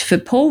Beach for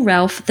Paul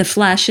Ralph the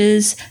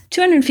Flash's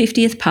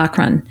 250th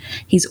parkrun.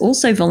 He's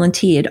also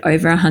volunteered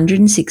over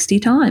 160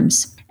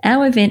 times.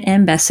 Our event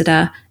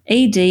ambassador,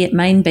 ED at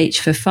Main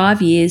Beach for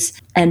 5 years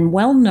and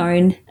well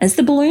known as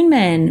the Balloon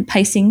Man,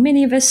 pacing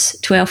many of us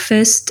to our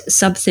first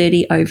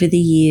sub-30 over the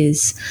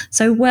years.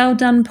 So well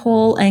done,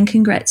 Paul, and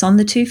congrats on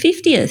the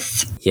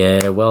 250th.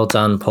 Yeah, well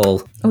done,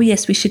 Paul. Oh,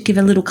 yes, we should give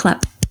a little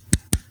clap.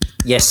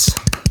 Yes.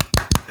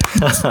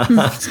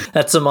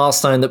 That's a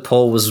milestone that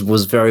Paul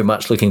was very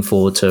much looking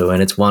forward to,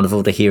 and it's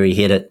wonderful to hear he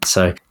hit it.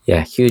 So,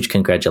 yeah, huge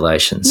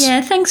congratulations.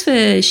 Yeah, thanks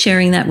for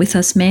sharing that with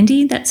us,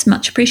 Mandy. That's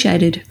much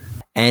appreciated.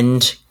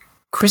 And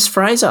Chris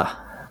Fraser,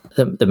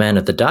 the man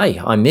of the day.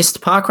 I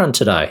missed parkrun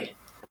today,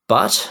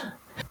 but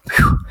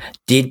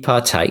did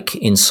partake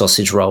in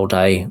Sausage Roll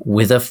Day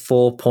with a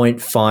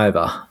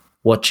 4.5er,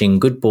 watching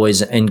good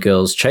boys and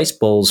girls chase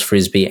balls,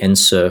 frisbee and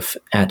surf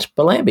at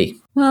Bellambi.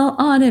 Well,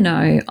 I don't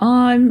know.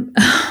 I'm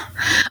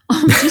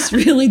just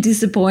really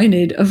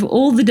disappointed of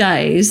all the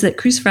days that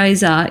Chris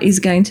Fraser is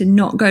going to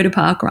not go to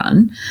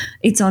parkrun.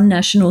 It's on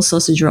National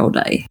Sausage Roll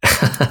Day.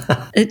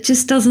 It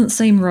just doesn't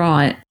seem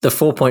right. The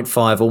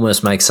 4.5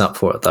 almost makes up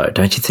for it, though,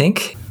 don't you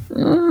think?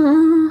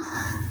 I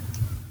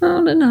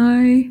don't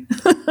know.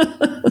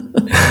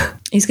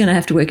 He's going to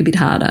have to work a bit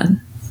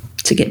harder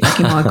to get back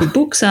in my good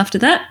books after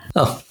that.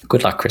 Oh,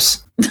 good luck,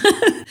 Chris.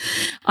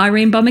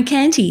 Irene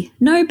Bommercanty,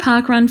 no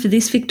parkrun for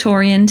this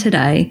Victorian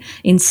today.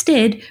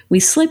 Instead, we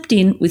slept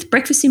in with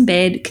breakfast in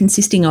bed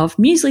consisting of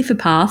muesli for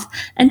Path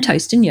and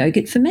toast and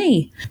yoghurt for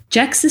me.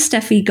 Jax the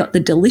Staffy got the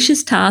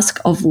delicious task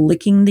of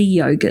licking the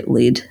yoghurt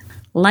lid.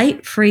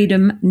 Late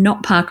freedom,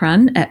 not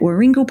parkrun at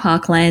Warringal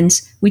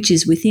Parklands, which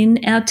is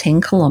within our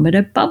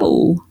 10-kilometre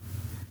bubble.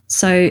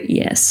 So,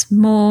 yes,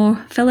 more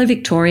fellow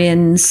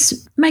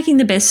Victorians making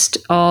the best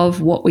of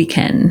what we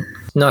can.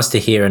 Nice to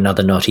hear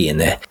another Nottie in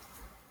there.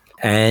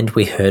 And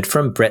we heard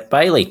from Brett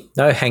Bailey.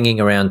 No hanging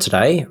around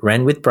today.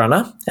 Ran with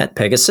Brunner at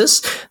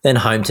Pegasus, then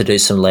home to do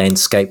some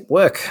landscape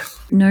work.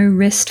 No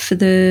rest for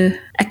the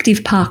active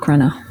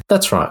parkrunner.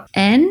 That's right.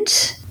 And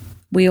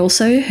we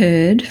also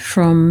heard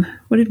from,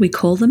 what did we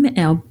call them?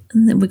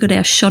 We got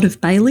our shot of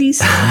Baileys.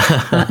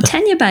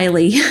 Tanya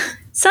Bailey.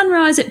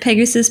 Sunrise at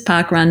Pegasus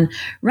Parkrun,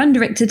 run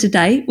director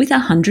today with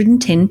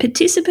 110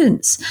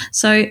 participants.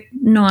 So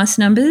nice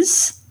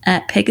numbers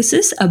at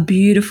Pegasus, a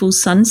beautiful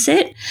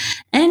sunset.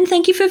 And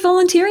thank you for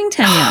volunteering,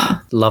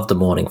 Tanya. Love the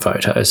morning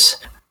photos.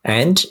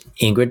 And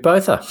Ingrid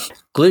Botha.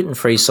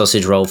 Gluten-free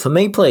sausage roll for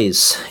me,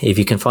 please. If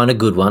you can find a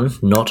good one,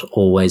 not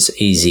always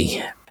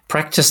easy.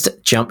 practiced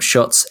jump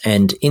shots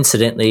and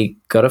incidentally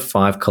got a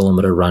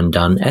 5-kilometre run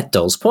done at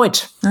Dolls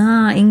Point.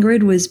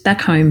 Ingrid was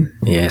back home.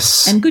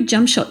 Yes. And good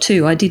jump shot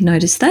too. I did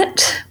notice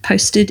that.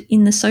 Posted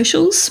in the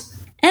socials.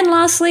 And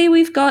lastly,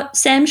 we've got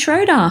Sam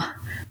Schroeder.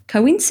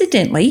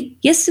 Coincidentally,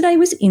 yesterday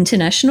was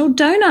International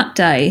Donut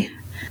Day.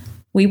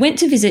 We went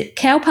to visit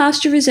Cow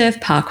Pasture Reserve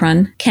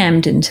Parkrun,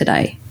 Camden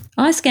today.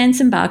 I scanned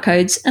some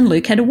barcodes and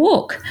Luke had a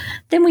walk.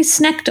 Then we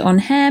snacked on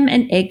ham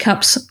and egg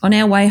cups on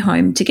our way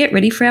home to get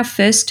ready for our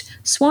first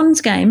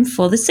Swans game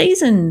for the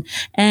season.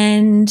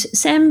 And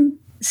Sam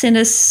sent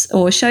us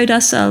or showed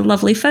us a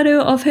lovely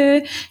photo of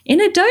her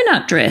in a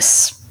donut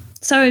dress.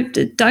 So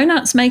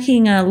Donuts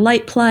making a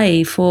late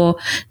play for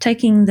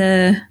taking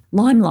the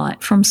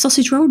limelight from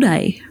Sausage Roll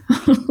Day.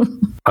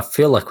 I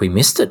feel like we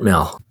missed it,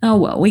 Mel. Oh,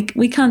 well,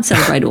 we can't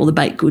celebrate all the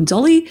baked goods,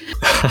 Ollie.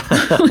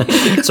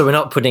 So we're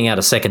not putting out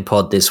a second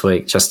pod this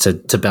week just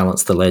to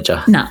balance the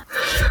ledger? No.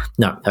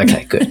 No,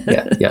 okay, good.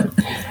 Yeah.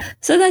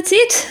 So that's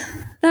it.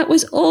 That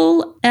was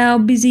all our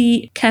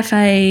busy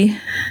cafe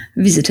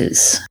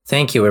visitors.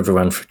 Thank you,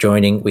 everyone, for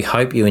joining. We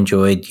hope you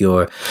enjoyed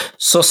your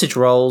sausage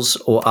rolls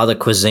or other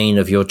cuisine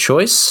of your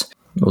choice.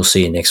 We'll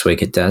see you next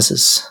week at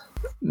Daz's.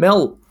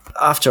 Mel,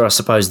 after I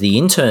suppose the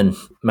intern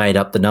made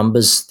up the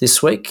numbers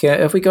this week,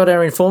 have we got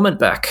our informant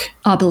back?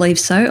 I believe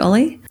so,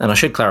 Ollie. And I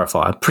should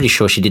clarify, I'm pretty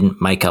sure she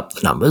didn't make up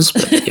the numbers,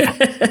 but yeah.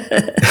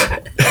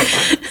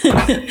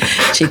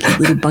 Cheeky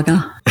little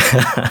bugger.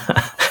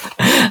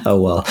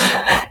 Oh, well.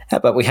 How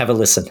about we have a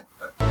listen?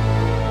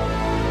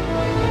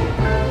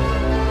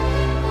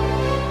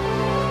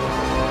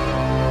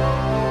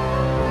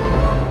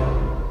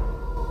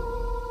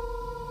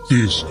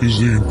 This is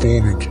the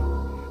informant.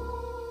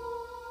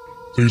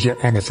 These are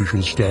unofficial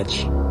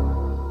stats.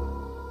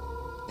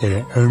 They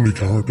are only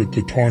current at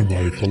the time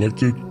they are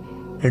collected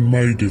and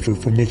may differ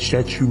from the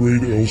stats you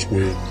read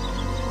elsewhere.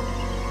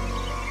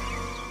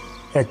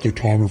 At the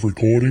time of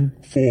recording,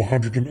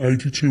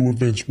 482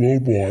 events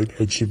worldwide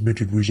had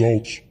submitted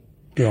results.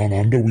 Down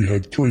under we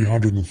had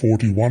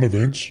 341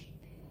 events,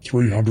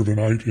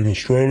 308 in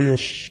Australia,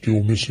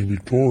 still missing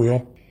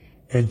Victoria,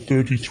 and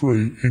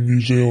 33 in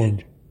New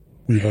Zealand.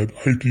 We had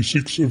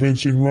 86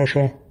 events in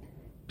Russia,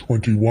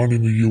 21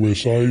 in the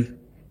USA,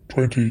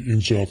 20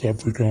 in South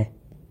Africa,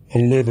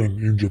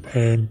 11 in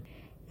Japan,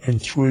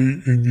 and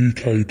 3 in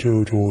UK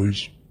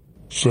territories.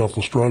 South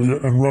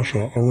Australia and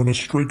Russia are on a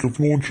streak of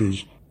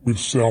launches with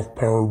South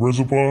Para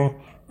Reservoir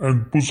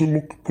and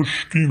Buziluk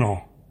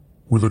Pushkina.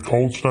 With a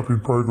cold snap in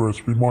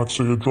progress, we might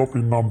see a drop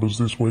in numbers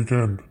this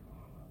weekend.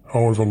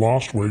 However,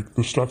 last week,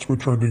 the stats were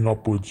trending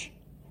upwards.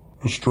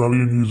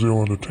 Australian-New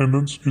Zealand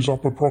attendance is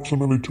up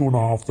approximately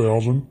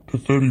 2,500 to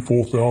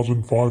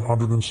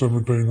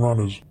 34,517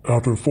 runners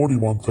out of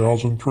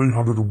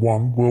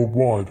 41,301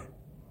 worldwide.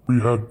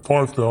 We had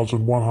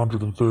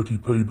 5,130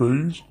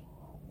 PBs,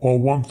 while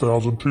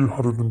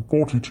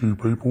 1,242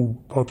 people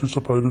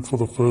participated for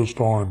the first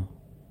time.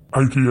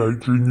 88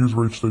 juniors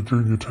reached their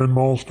junior 10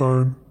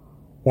 milestone,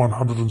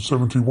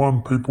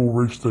 171 people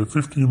reached their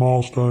 50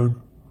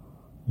 milestone,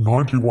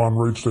 91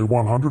 reached their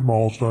 100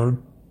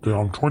 milestone,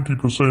 down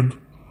 20%,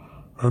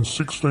 and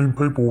 16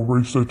 people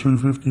reached their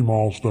 250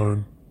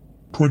 milestone.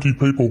 20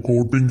 people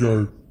called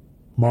bingo.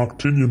 Mark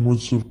Tinian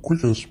was the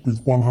quickest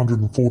with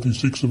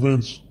 146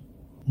 events.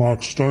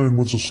 Mark Stone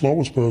was the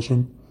slowest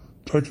person,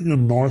 taking a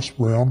nice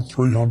round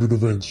 300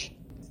 events.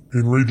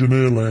 In Region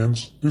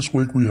Airlands, this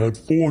week we had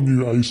 4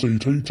 new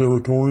ACT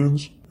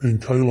Territorians in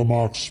Kayla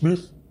Mark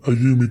Smith,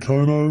 Ayumi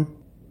Kono,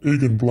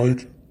 Egan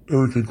Blake,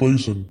 Erica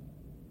Gleeson.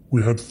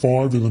 We had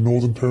 5 in the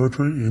Northern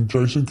Territory in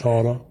Jason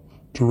Carter,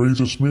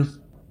 Teresa Smith,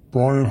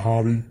 Brian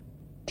Hardy,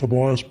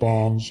 Tobias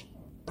Barnes,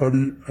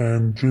 Paddy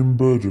and Jim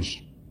Burgess.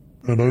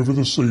 And over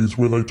the seas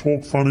where they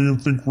talk funny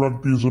and think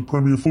rugby is a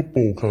premier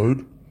football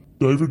code,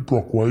 David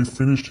Brockway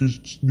finished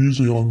his New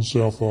Zealand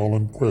South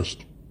Island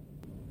quest.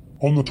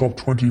 On the top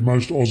 20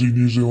 most Aussie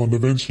New Zealand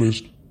events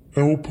list,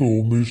 Errol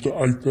Poole moves to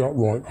 8th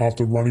outright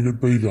after running at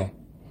Bega,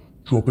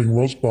 dropping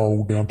Ross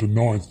Burrell down to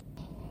 9th.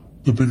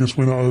 The biggest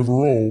winner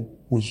overall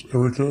was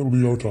Erica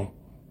Leota,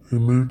 who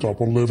moved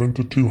up 11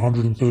 to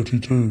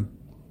 232.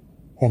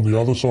 On the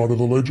other side of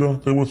the ledger,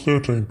 there were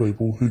 13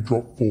 people who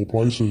dropped 4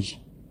 places.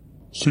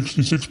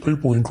 66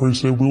 people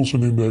increased their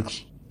Wilson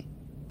Index.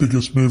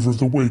 Biggest mover of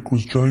the week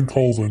was Jane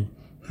Colvin,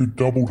 who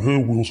doubled her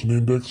Wilson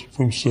Index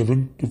from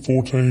 7 to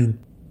 14.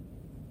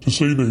 To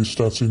see these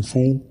stats in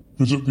full,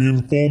 visit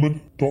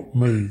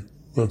theinformant.me.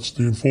 That's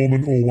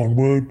theinformant, all one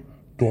word,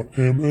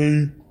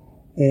 .me,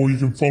 or you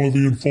can follow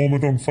The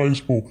Informant on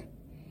Facebook.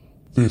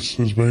 This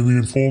has been The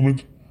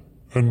Informant,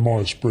 and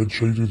my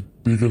spreadsheet is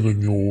bigger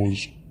than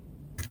yours.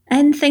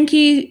 And thank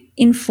you,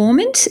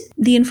 Informant.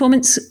 The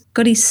Informant's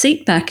got his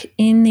seat back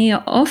in the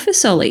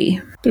office, Ollie.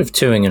 Bit of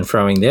toing and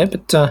froing there,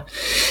 but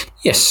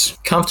yes,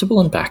 comfortable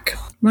and back.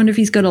 Wonder if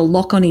he's got a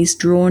lock on his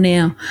drawer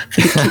now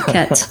for the Kit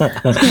Kats.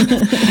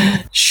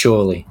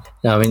 Surely.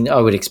 I mean, I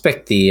would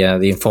expect the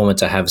Informant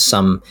to have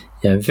some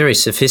very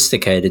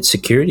sophisticated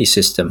security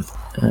system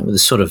with the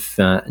sort of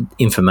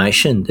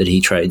information that he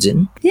trades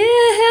in. Yeah,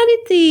 how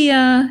did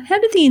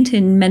the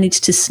intern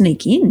manage to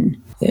sneak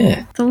in?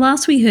 Yeah. The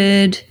last we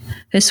heard,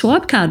 her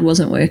swipe card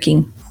wasn't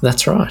working.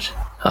 That's right.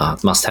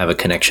 Must have a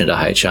connection to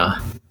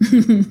HR.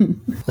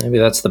 Maybe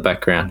that's the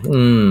background.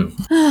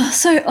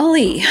 So,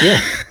 Ollie,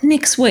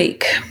 next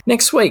week.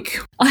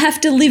 I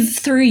have to live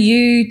through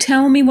you.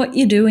 Tell me what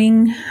you're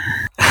doing.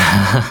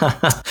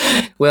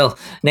 Well,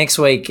 next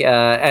week,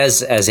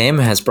 as Em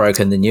has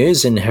broken the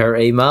news in her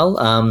email,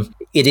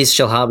 it is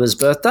Shellharbour's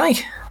birthday.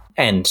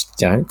 And,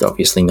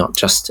 obviously not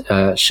just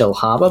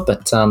Shellharbour,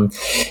 but,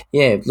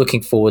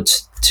 looking forward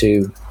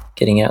to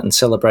getting out and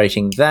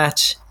celebrating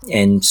that.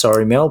 And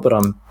sorry, Mel, but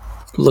I'm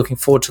looking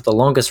forward to the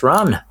longest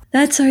run.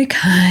 That's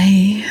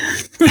okay.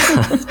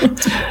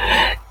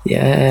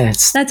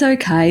 Yes. That's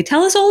okay.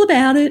 Tell us all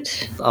about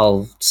it.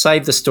 I'll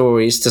save the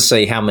stories to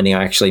see how many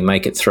I actually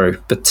make it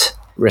through, but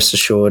rest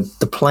assured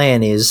the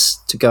plan is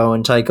to go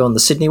and take on the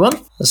Sydney one.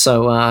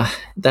 So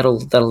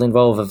that'll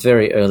involve a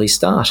very early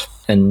start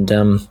and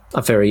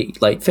a very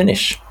late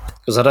finish,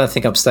 because I don't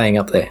think I'm staying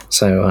up there.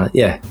 So,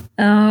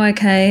 Oh,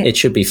 okay. It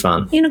should be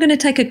fun. You're not going to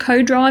take a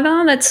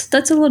co-driver?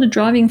 That's a lot of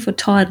driving for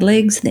tired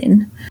legs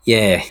then.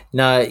 Yeah.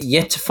 No,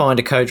 yet to find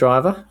a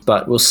co-driver,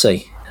 but we'll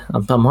see.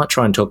 I might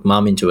try and talk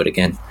Mum into it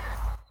again.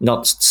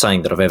 Not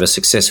saying that I've ever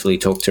successfully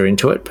talked her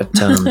into it, but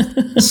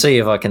see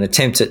if I can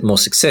attempt it more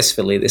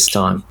successfully this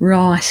time.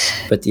 Right.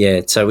 But,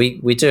 so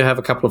we do have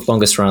a couple of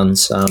longest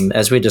runs.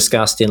 As we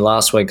discussed in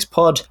last week's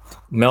pod,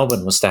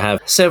 Melbourne was to have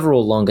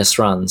several longest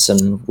runs,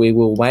 and we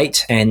will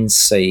wait and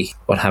see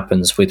what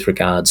happens with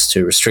regards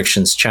to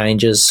restrictions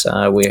changes.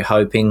 We're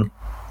hoping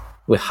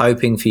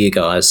for you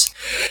guys,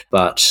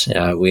 but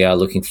we are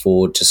looking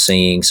forward to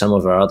seeing some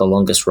of our other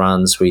longest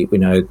runs. We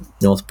know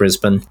North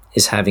Brisbane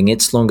is having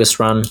its longest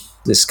run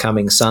this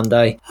coming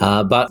Sunday.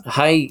 But,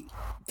 hey,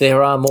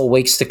 there are more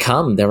weeks to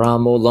come. There are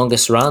more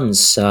longest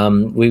runs.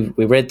 We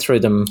read through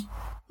them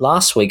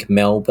last week,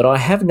 Mel, but I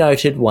have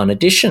noted one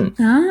addition.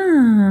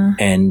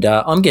 And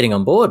I'm getting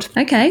on board.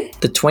 Okay.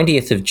 The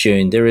 20th of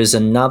June, there is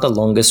another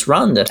longest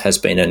run that has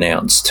been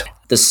announced.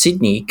 The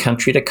Sydney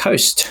Country to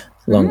Coast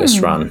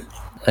longest run.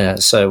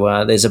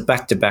 So there's a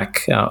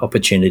back-to-back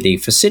opportunity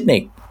for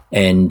Sydney.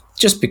 And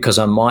just because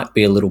I might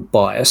be a little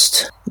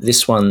biased,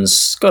 this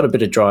one's got a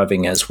bit of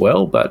driving as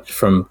well, but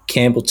from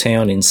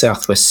Campbelltown in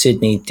southwest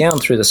Sydney down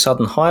through the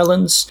Southern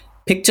Highlands,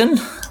 Picton,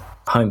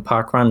 home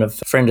park run of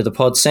a friend of the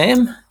pod,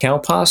 Sam,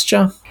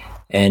 Cowpasture,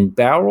 and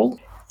Bowral,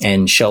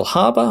 and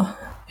Shellharbour,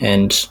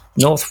 and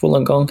North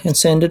Wollongong and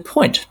Sanded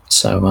Point.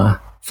 So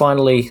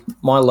finally,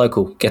 my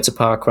local gets a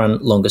park run,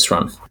 longest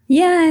run.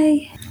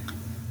 Yay.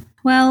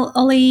 Well,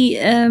 Ollie,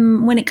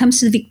 when it comes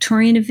to the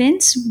Victorian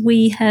events,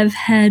 we have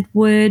had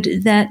word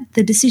that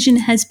the decision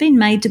has been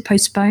made to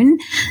postpone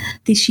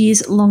this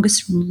year's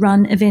longest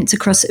run events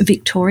across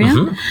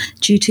Victoria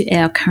due to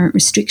our current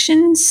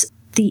restrictions.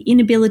 The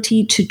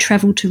inability to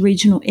travel to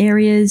regional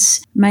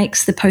areas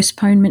makes the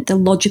postponement the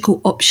logical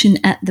option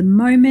at the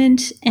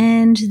moment,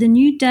 and the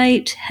new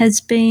date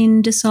has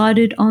been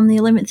decided on the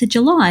 11th of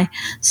July.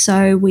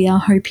 So we are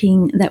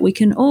hoping that we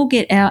can all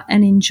get out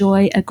and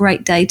enjoy a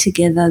great day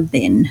together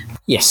then.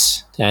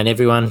 Yes, and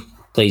everyone,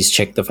 please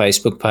check the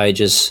Facebook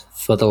pages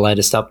for the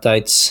latest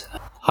updates.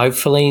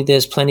 Hopefully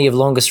there's plenty of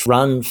longest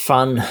run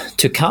fun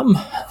to come,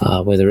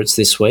 whether it's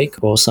this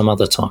week or some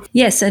other time.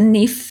 Yes, and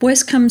if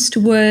worst comes to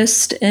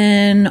worst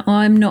and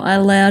I'm not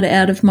allowed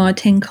out of my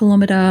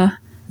 10-kilometre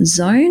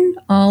zone,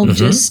 I'll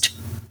just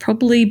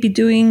probably be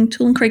doing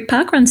Toolan Creek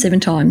Park Run 7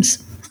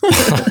 times.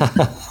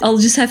 I'll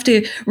just have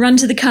to run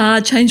to the car,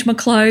 change my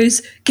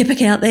clothes, get back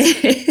out there.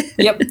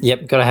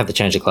 Yep, got to have the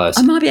change of clothes.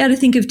 I might be able to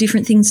think of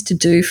different things to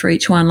do for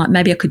each one, like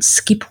maybe I could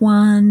skip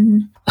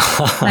one.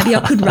 Maybe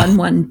I could run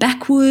one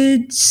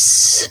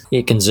backwards.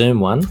 You can Zoom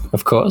one,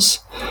 of course.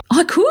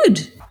 I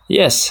could.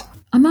 Yes.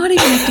 I might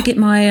even have to get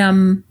my,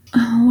 my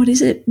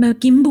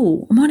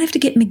gimbal. I might have to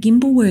get my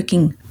gimbal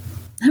working.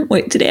 I haven't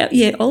worked it out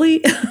yet,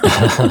 Ollie.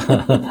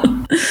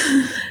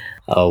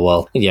 Oh,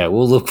 well, yeah,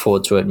 we'll look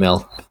forward to it,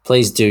 Mel.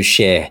 Please do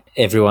share.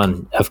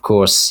 Everyone, of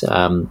course,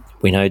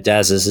 we know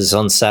Daz's is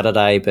on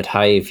Saturday, but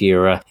hey, if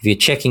you're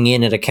checking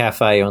in at a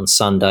cafe on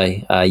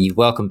Sunday, you're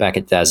welcome back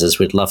at Daz's.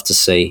 We'd love to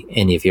see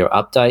any of your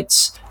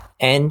updates.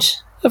 And,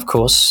 of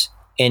course,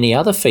 any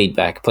other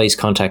feedback, please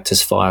contact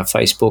us via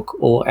Facebook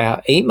or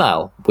our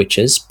email, which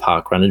is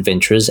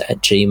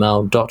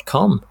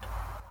parkrunadventurers@gmail.com.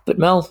 But,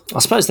 Mel, I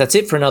suppose that's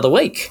it for another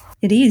week.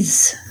 It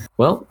is.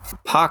 Well,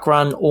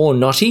 parkrun or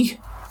Nottie,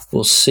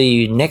 we'll see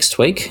you next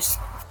week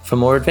for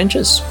more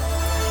adventures.